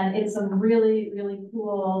 And it's some really, really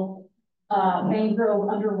cool mangrove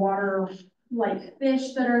underwater like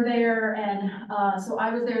fish that are there. And so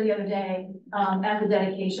I was there the other day at the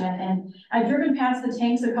dedication, and I've driven past the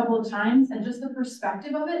tanks a couple of times, and just the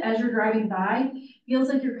perspective of it as you're driving by feels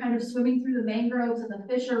like you're kind of swimming through the mangroves and the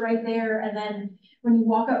fish are right there. And then when you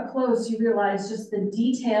walk up close, you realize just the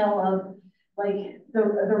detail of like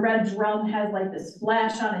the red drum has like this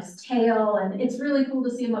flash on his tail, and it's really cool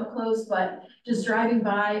to see him up close, but just driving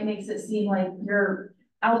by makes it seem like you're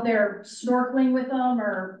out there snorkeling with them,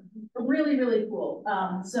 or really, really cool.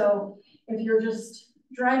 So if you're just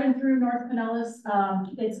driving through North Pinellas,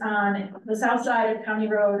 it's on the south side of County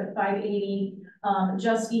Road 580,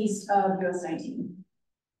 just east of US 19.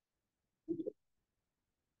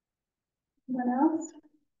 What else?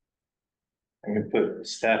 I'm gonna put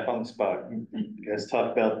staff on the spot. You guys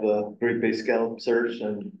talk about the Great Bay Scallop Search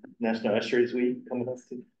and National Estuaries Week coming up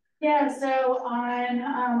too. Yeah, so on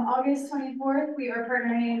August 24th, we are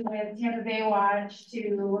partnering with Tampa Bay Watch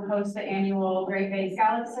to host the annual Great Bay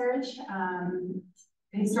Scallop Search.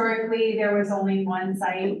 Historically, there was only one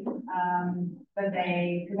site that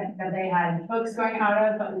they had folks going out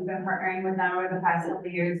of, but we've been partnering with them over the past couple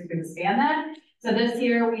of years to expand that. So this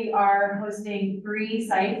year we are hosting 3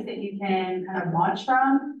 sites that you can kind of launch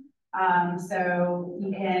from. So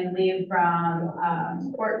you can leave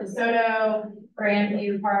from Port DeSoto,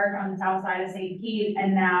 Grandview Park on the south side of St. Pete,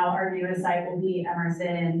 and now our newest site will be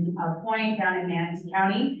Emerson Point down in Manatee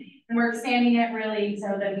County. And we're expanding it really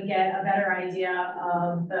so that we get a better idea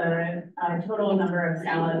of the total number of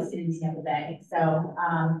scallops in Tampa Bay. So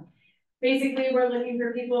basically, we're looking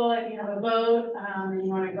for people, if you have a boat, and you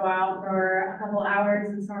want to go out for a couple hours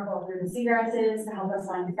and snorkel through the seagrasses to help us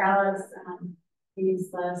find scallops, please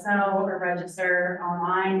let us know or register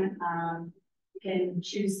online. You can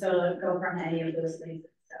choose to go from any of those places.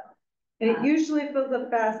 So. And it usually fills up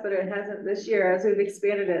fast, but it hasn't this year as we've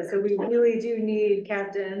expanded it. So we really do need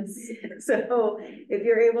captains. So if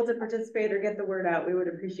you're able to participate or get the word out, we would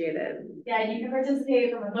appreciate it. Yeah, you can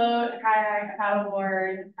participate from a boat, a kayak, a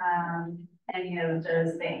paddleboard, any of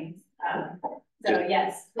those things. So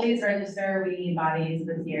yes, please register. We need bodies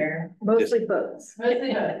this year. Mostly boats.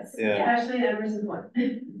 Mostly boats, Yeah. especially in Emerson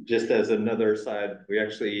Point. Just as another side, we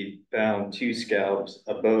actually found 2 scallops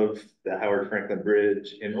above the Howard Franklin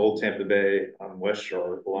Bridge in Old Tampa Bay on West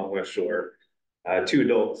Shore, along West Shore. 2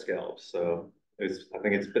 adult scallops. So I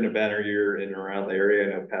think it's been a banner year in and around the area.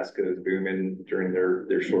 I know Pasco is booming during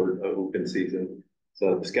their short open season.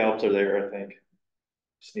 So the scallops are there, I think.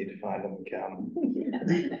 Just need to find them and count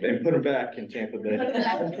them. And put them back in Tampa Bay.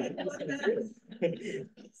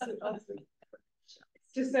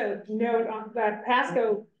 Just a note on that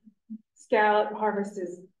Pasco scallop harvest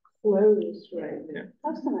is closed right now. I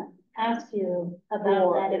was gonna ask you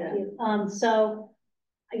about that if you, so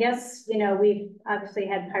I guess, you know, we've obviously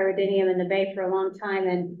had pyridinium in the bay for a long time,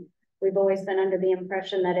 and we've always been under the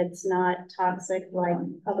impression that it's not toxic like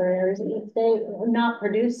other areas of the state. Not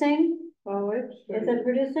producing. Oh, is it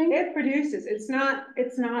producing? It produces. It's not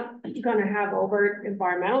gonna have overt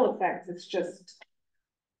environmental effects. It's just,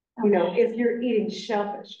 you know, if you're eating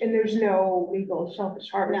shellfish, and there's no legal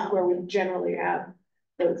shellfish harvest where we generally have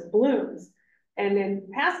those blooms. And in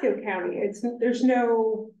Pasco County, there's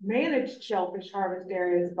no managed shellfish harvest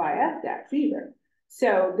areas by FDEX either.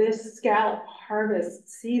 So this scallop harvest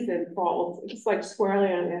season falls, it's like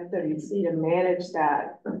squarely on FWC to manage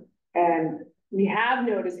that. And we have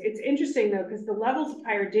noticed, it's interesting though, because the levels of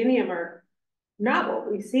pyridinium are not what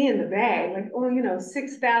we see in the bay, like, oh, you know,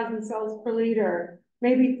 6,000 cells per liter,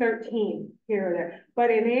 maybe 13 here or there. But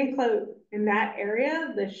in Anclote, in that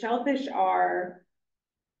area, the shellfish are,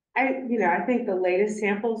 I think the latest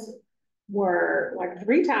samples were like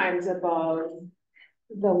 3 times above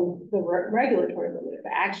the regulatory limit, the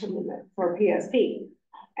action limit for PSP.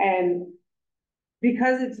 And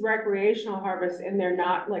because it's recreational harvest and they're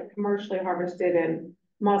not like commercially harvested and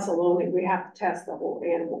muscle only, we have to test the whole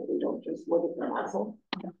animal. We don't just look at the muscle.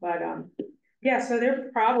 But yeah, so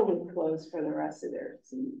they're probably closed for the rest of their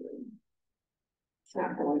season. It's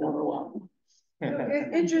not going over well.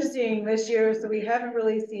 It's interesting this year, so we haven't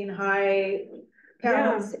really seen high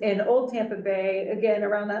counts in Old Tampa Bay, again,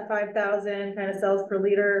 around that 5,000 kind of cells per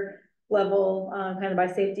liter level, kind of by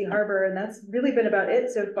Safety Harbor, and that's really been about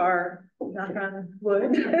it so far, knock on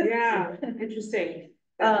wood. Yeah, interesting.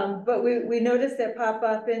 But we noticed it pop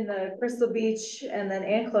up in the Crystal Beach and then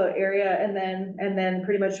Anclote area, and then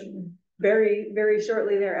pretty much very, very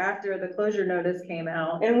shortly thereafter, the closure notice came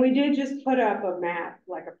out. And we did just put up a map,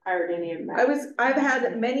 like a Pyridinium map. I've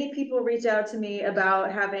had many people reach out to me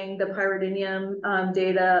about having the Pyridinium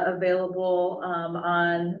data available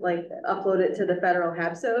on, like, upload it to the federal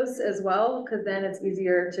HABSOS as well, because then it's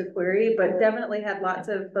easier to query, but definitely had lots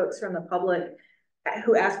of folks from the public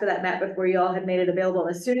who asked for that map before you all had made it available.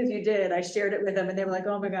 As soon as you did, I shared it with them and they were like,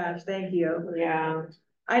 oh my gosh, thank you. Yeah.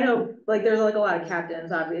 I know, like, there's like a lot of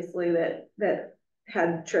captains, obviously, that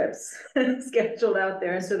had trips scheduled out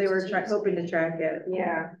there, so they were hoping to track it.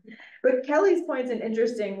 Yeah. But Kelly's point's an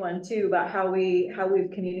interesting one too, about how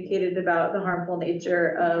we've communicated about the harmful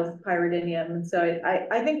nature of Pyridinium. And so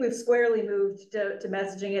I think we've squarely moved to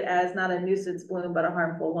messaging it as not a nuisance bloom, but a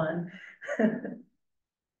harmful one.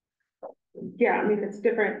 Yeah, I mean, it's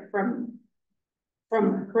different from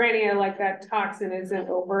perennia, like that toxin isn't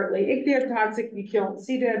overtly ichthyotoxic. You don't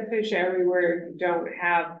see dead fish everywhere.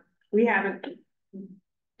 We haven't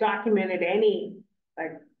documented any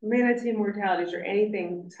like manatee mortalities or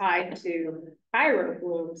anything tied to pyro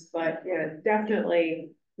blooms, but yeah,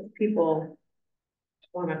 definitely if people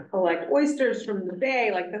want to collect oysters from the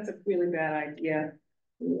bay, like that's a really bad idea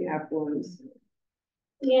when you have blooms.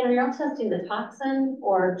 Yeah, are y'all testing the toxin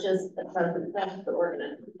or just the presence of the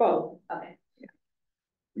organism? Both. Okay.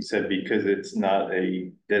 You said because it's not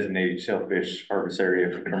a designated shellfish harvest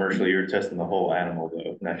area for commercial, you're testing the whole animal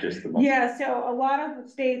though, not just the muscle. Yeah, so a lot of the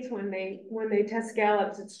states, when they test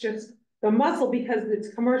scallops, it's just the muscle because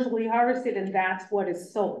it's commercially harvested and that's what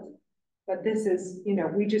is sold. But this is,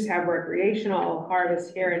 we just have recreational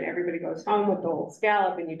harvest here and everybody goes home with the whole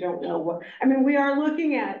scallop and you don't know what, I mean, we are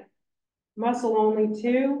looking at muscle only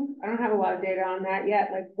too. I don't have a lot of data on that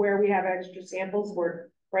yet, like where we have extra samples, we're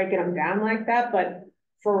breaking them down like that, but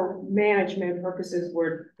for management purposes,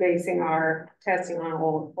 we're basing our testing on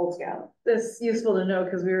whole scallop. That's useful to know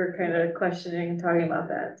because we were kind of talking about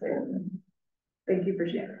that too. Thank you for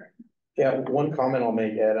sharing. Yeah, one comment I'll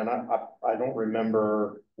make, Ed, and I don't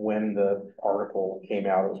remember when the article came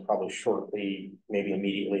out. It was probably shortly, maybe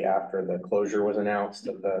immediately after the closure was announced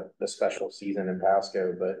of the special season in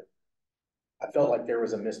Pasco, but I felt like there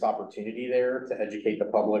was a missed opportunity there to educate the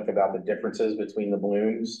public about the differences between the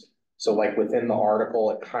blooms. So like within the article,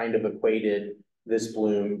 it kind of equated this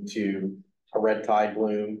bloom to a red tide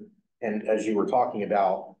bloom. And as you were talking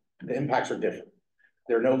about, the impacts are different.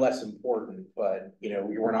 They're no less important, but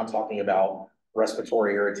we're not talking about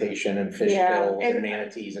respiratory irritation and fish kills and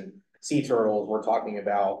manatees and sea turtles. We're talking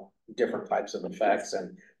about different types of effects.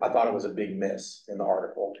 And I thought it was a big miss in the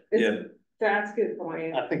article. Yeah. That's a good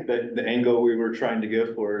point. I think that the angle we were trying to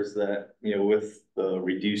go for is that, with the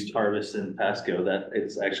reduced harvest in Pasco, that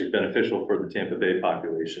it's actually beneficial for the Tampa Bay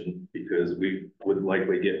population because we would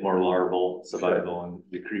likely get more larval survival and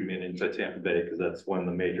recruitment into Tampa Bay because that's one of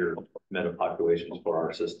the major meta populations for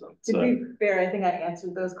our system. To be fair, I think I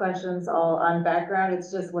answered those questions all on background.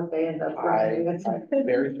 It's just what they end up I'm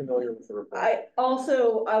very familiar with the report. I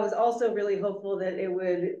was also really hopeful that it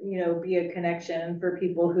would, be a connection for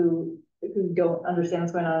people who don't understand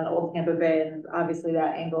what's going on in Old Tampa Bay, and obviously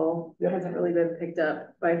that angle hasn't really been picked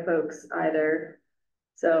up by folks either.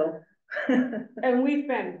 So. And we've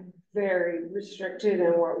been very restricted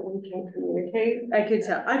in what we can communicate. I could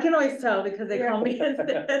tell. I can always tell because they call me. So,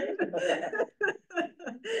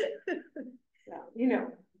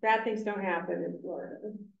 bad things don't happen in Florida.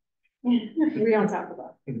 We don't talk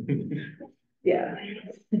about it. Yeah.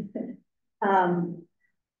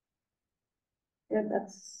 Yeah,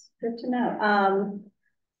 that's good to know.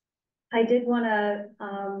 I did want to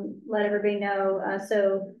let everybody know,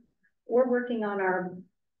 so we're working on our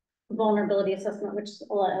vulnerability assessment, which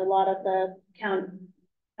a lot of the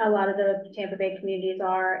Tampa Bay communities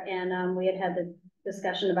are, and we had the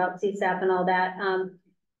discussion about CSAP and all that.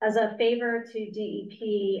 As a favor to DEP,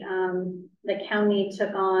 the county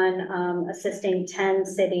took on assisting 10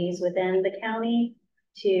 cities within the county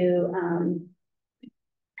to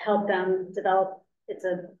help them develop. It's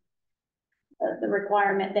the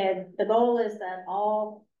requirement there. The goal is that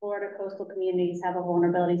all Florida coastal communities have a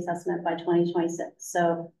vulnerability assessment by 2026.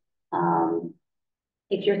 So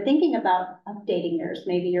if you're thinking about updating yours,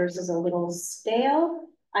 maybe yours is a little stale,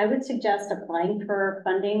 I would suggest applying for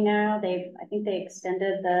funding now. I think they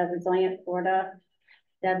extended the Resilient Florida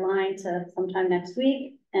deadline to sometime next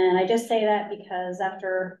week. And I just say that because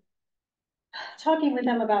after talking with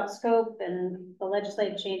them about scope and the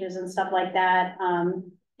legislative changes and stuff like that,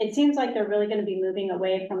 it seems like they're really going to be moving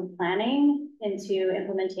away from planning into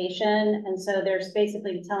implementation. And so they're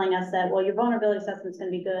basically telling us that, well, your vulnerability assessment is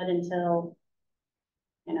going to be good until,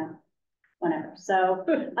 whenever. So,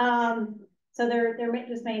 so there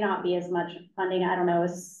just may not be as much funding. I don't know.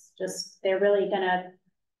 It's just, they're really gonna,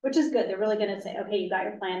 which is good, they're really gonna say, okay, you got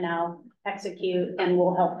your plan now, execute, and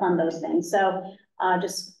we'll help fund those things. So,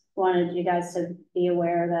 just wanted you guys to be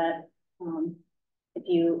aware that, if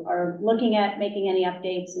you are looking at making any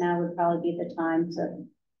updates, now would probably be the time to,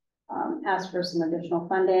 ask for some additional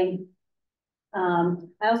funding. I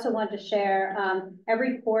also want to share,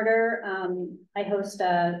 every quarter, I host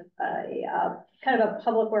a kind of a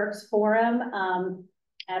public works forum,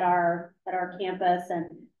 at our campus, and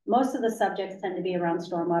most of the subjects tend to be around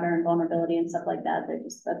stormwater and vulnerability and stuff like that.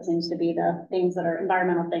 That seems to be the things that are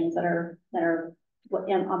environmental things that are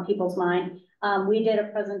on people's mind. We did a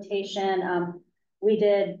presentation, we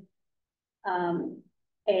did,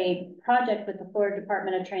 a project with the Florida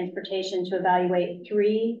Department of Transportation to evaluate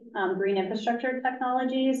 3 green infrastructure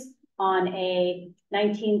technologies on a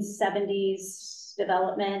 1970s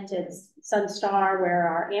development. It's Sunstar, where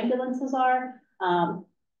our ambulances are.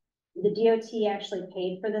 The DOT actually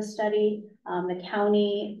paid for this study. The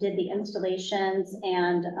county did the installations,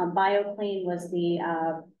 and BioClean was the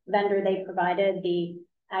vendor. They provided the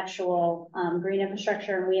actual green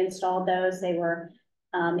infrastructure, and we installed those. They were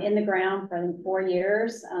in the ground for 4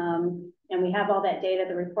 years. And we have all that data.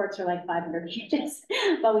 The reports are like 500 pages,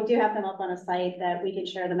 but we do have them up on a site that we can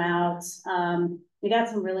share them out. We got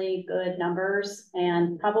some really good numbers,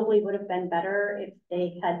 and probably would have been better if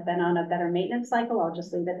they had been on a better maintenance cycle. I'll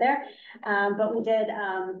just leave it there. But we did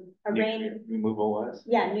a rain removal was?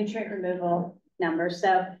 Yeah, nutrient removal numbers.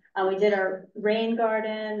 So we did a rain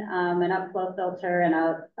garden, an upflow filter, and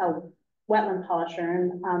a wetland polisher.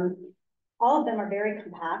 And all of them are very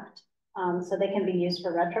compact, so they can be used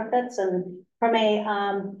for retrofits. And from a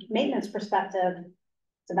maintenance perspective,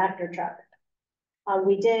 it's a Vector truck.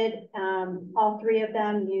 We did, all 3 of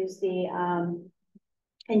them use the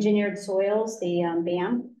engineered soils, the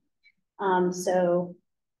BAM. So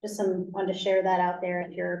just wanted to share that out there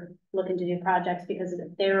if you're looking to do projects, because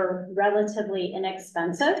they're relatively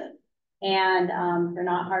inexpensive, and they're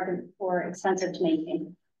not hard or expensive to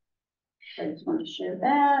maintain. So I just wanted to share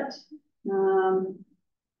that.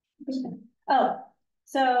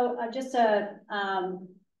 Just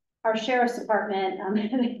our sheriff's department,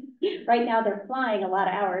 right now they're flying a lot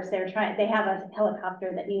of hours. They have a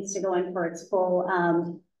helicopter that needs to go in for its full,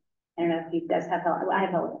 I don't know if you guys have, I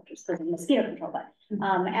have helicopters for mosquito control, but,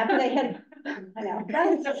 after they had, I know.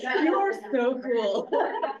 You are so cool.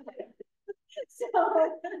 So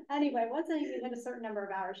anyway, once they hit a certain number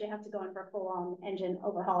of hours, you have to go in for a full engine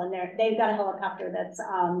overhaul, and they've got a helicopter that's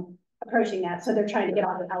approaching that, so they're trying to get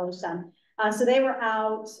all the hours done. So they were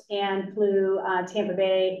out and flew Tampa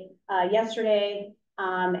Bay yesterday,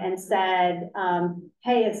 and said,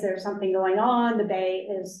 hey, is there something going on? The bay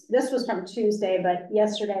this was from Tuesday, but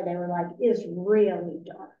yesterday they were like, is really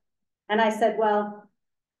dark. And I said, well,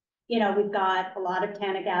 you know, we've got a lot of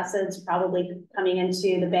tannic acids probably coming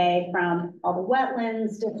into the bay from all the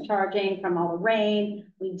wetlands discharging from all the rain.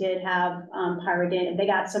 We did have pyridinium. They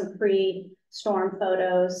got some pre-storm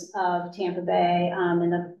photos of Tampa Bay,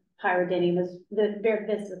 and the pyridinium was very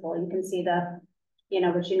visible. You can see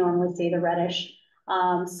what you normally see, the reddish.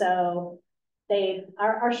 So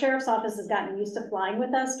our sheriff's office has gotten used to flying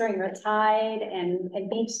with us during the tide and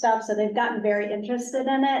beach stuff. So they've gotten very interested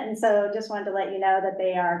in it. And so just wanted to let you know that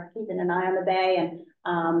they are keeping an eye on the bay, and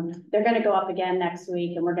they're going to go up again next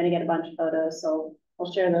week, and we're going to get a bunch of photos. So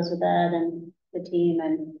we'll share those with Ed and the team,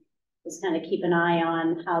 and just kind of keep an eye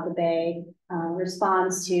on how the bay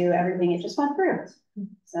responds to everything it just went through.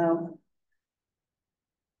 So.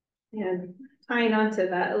 Yeah, tying on to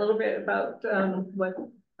that a little bit about what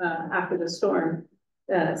after the storm,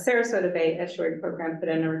 Sarasota Bay Estuary Program put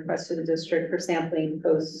in a request to the district for sampling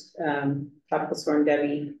post Tropical Storm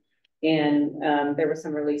Debbie, and there were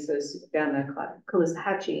some releases down the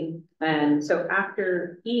Caloosahatchee. And so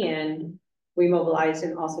after Ian, we mobilized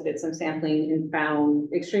and also did some sampling and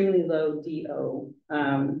found extremely low DO,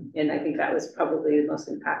 and I think that was probably the most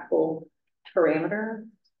impactful parameter.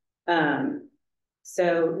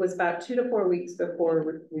 So it was about 2 to 4 weeks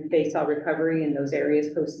before they saw recovery in those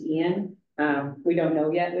areas post Ian. We don't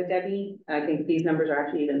know yet with Debbie. I think these numbers are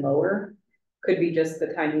actually even lower. Could be just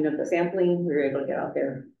the timing of the sampling. We were able to get out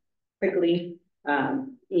there quickly.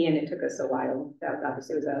 Ian, it took us a while. That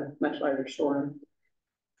obviously was a much larger storm.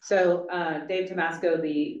 So Dave Tomasco,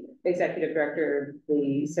 the executive director of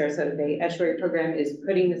the Sarasota Bay Estuary Program, is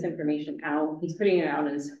putting this information out. He's putting it out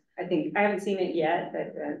as, I think, I haven't seen it yet,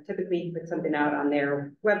 but typically he puts something out on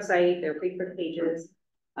their website, their Facebook pages,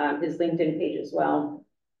 his LinkedIn page as well.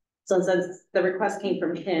 So since the request came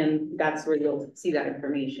from him, that's where you'll see that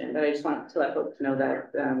information. But I just want to let folks know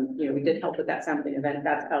that, we did help with that sampling event.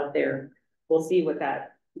 That's out there. We'll see what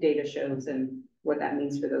that data shows, and what that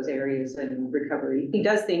means for those areas and recovery. He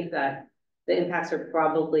does think that the impacts are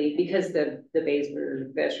probably, because the bays were,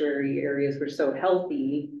 the estuary areas were so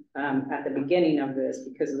healthy at the beginning of this,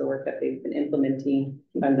 because of the work that they've been implementing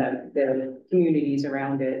and the communities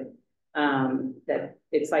around it, that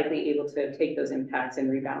it's likely able to take those impacts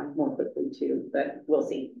and rebound more quickly too, but we'll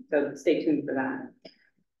see. So stay tuned for that.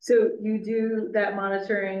 So you do that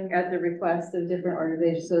monitoring at the request of different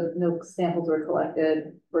organizations, so no samples were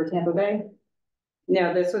collected for Tampa Bay?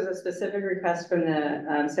 No, this was a specific request from the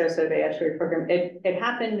Sarasota Bay Estuary Program. It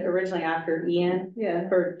happened originally after Ian. Yeah.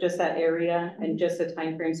 For just that area and just a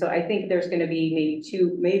time frame. So I think there's gonna be maybe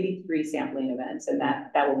 2, maybe 3 sampling events, and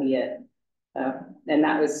that will be it. And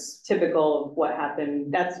that was typical of what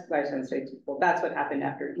happened. That's why I was gonna say typical. That's what happened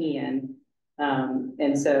after Ian.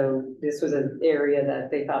 And so this was an area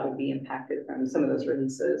that they thought would be impacted from some of those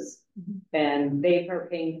releases. And they are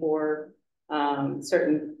paying for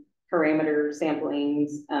certain parameter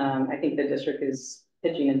samplings. I think the district is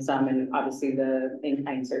pitching in some, and obviously the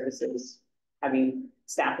in-kind services having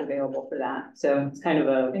staff available for that. So it's kind of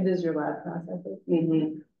a. It is your lab process.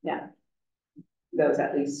 Yeah. Those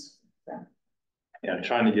at least. So. Yeah,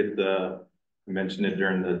 trying to get I mentioned it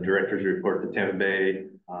during the director's report, the Tampa Bay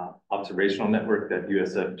observational network that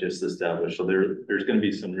USF just established. So there's going to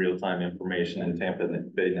be some real-time information in Tampa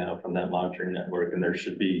Bay now from that monitoring network, and there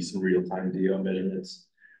should be some real-time DO measurements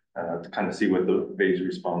to kind of see what the Bay's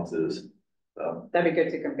response is. So that'd be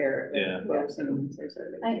good to compare. Yeah.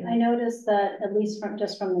 I noticed that, at least from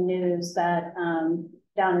the news, that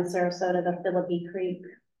down in Sarasota, the Philippi Creek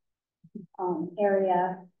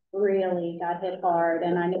area really got hit hard,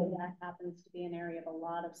 and I know that happens to be an area of a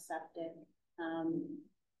lot of septic. Are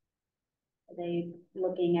they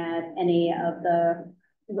looking at any of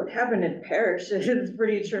what happened in Parrish is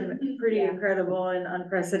pretty incredible and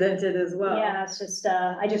unprecedented as well. Yeah, it's just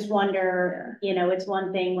I just wonder, you know, it's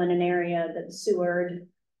one thing when an area that's sewered,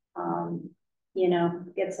 you know,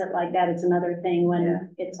 gets hit like that. It's another thing when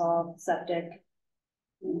it's all septic.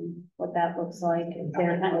 What that looks like.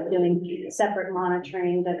 They're kind of doing separate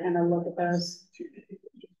monitoring to kind of look at those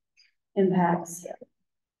impacts.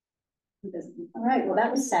 All right, well,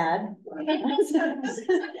 that was sad.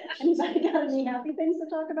 Anybody got any happy things to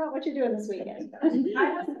talk about? What you doing this weekend? I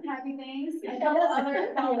have some happy things, a couple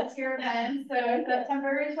other volunteer events. So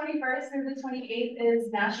September 21st through the 28th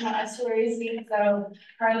is National Estuaries Week. So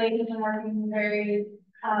Carly has been working very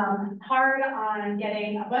hard on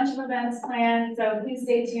getting a bunch of events planned. So please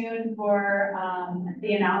stay tuned for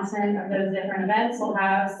the announcement of those different events. We'll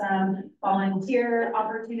have some volunteer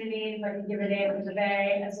opportunities like a Give a Day for the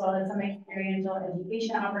Bay, as well as some experiential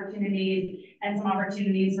education opportunities and some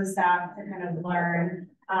opportunities for staff to kind of learn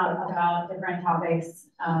about different topics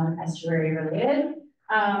estuary related.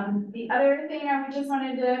 The other thing I just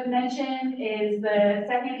wanted to mention is the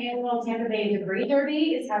 2nd annual Tampa Bay Debris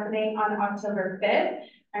Derby is happening on October 5th.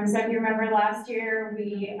 And so if you remember last year,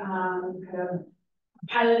 we kind of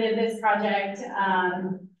piloted this project.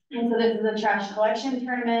 And so this is a trash collection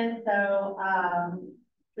tournament. So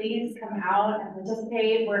please come out and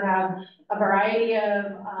participate. We have a variety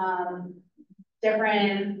of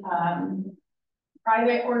different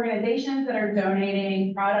private organizations that are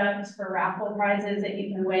donating products for raffle prizes that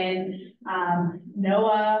you can win.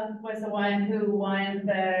 NOAA was the one who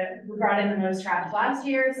brought in the most trash last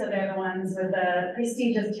year. So they're the ones with the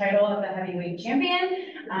prestigious title of the heavyweight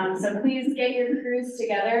champion. So please get your crews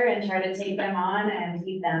together and try to take them on and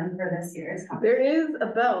beat them for this year's competition. There is a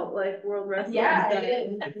belt like World Wrestling. Yeah,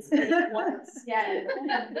 it is. Yeah.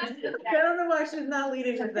 I don't know why she's not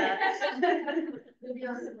leading with that.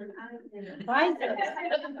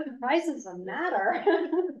 Prizes matter.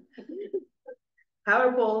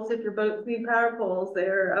 Power poles, if your boats need power poles,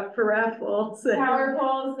 they're up for raffles. Power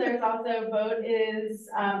poles, there's also Boat is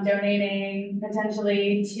donating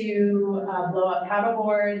potentially to blow up paddle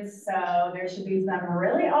boards. So there should be some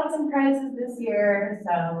really awesome prizes this year.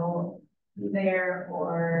 So there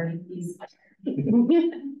for these.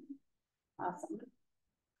 Awesome.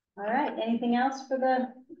 All right, anything else for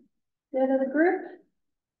the good of the group?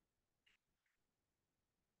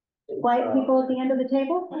 Quiet people at the end of the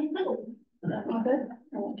table? All good?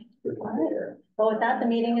 All right. Well, with that, the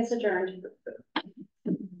meeting is adjourned.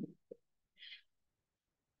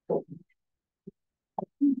 So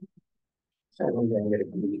we're going to get a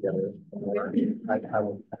meeting together. I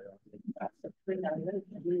will.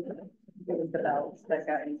 The bells that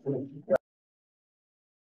got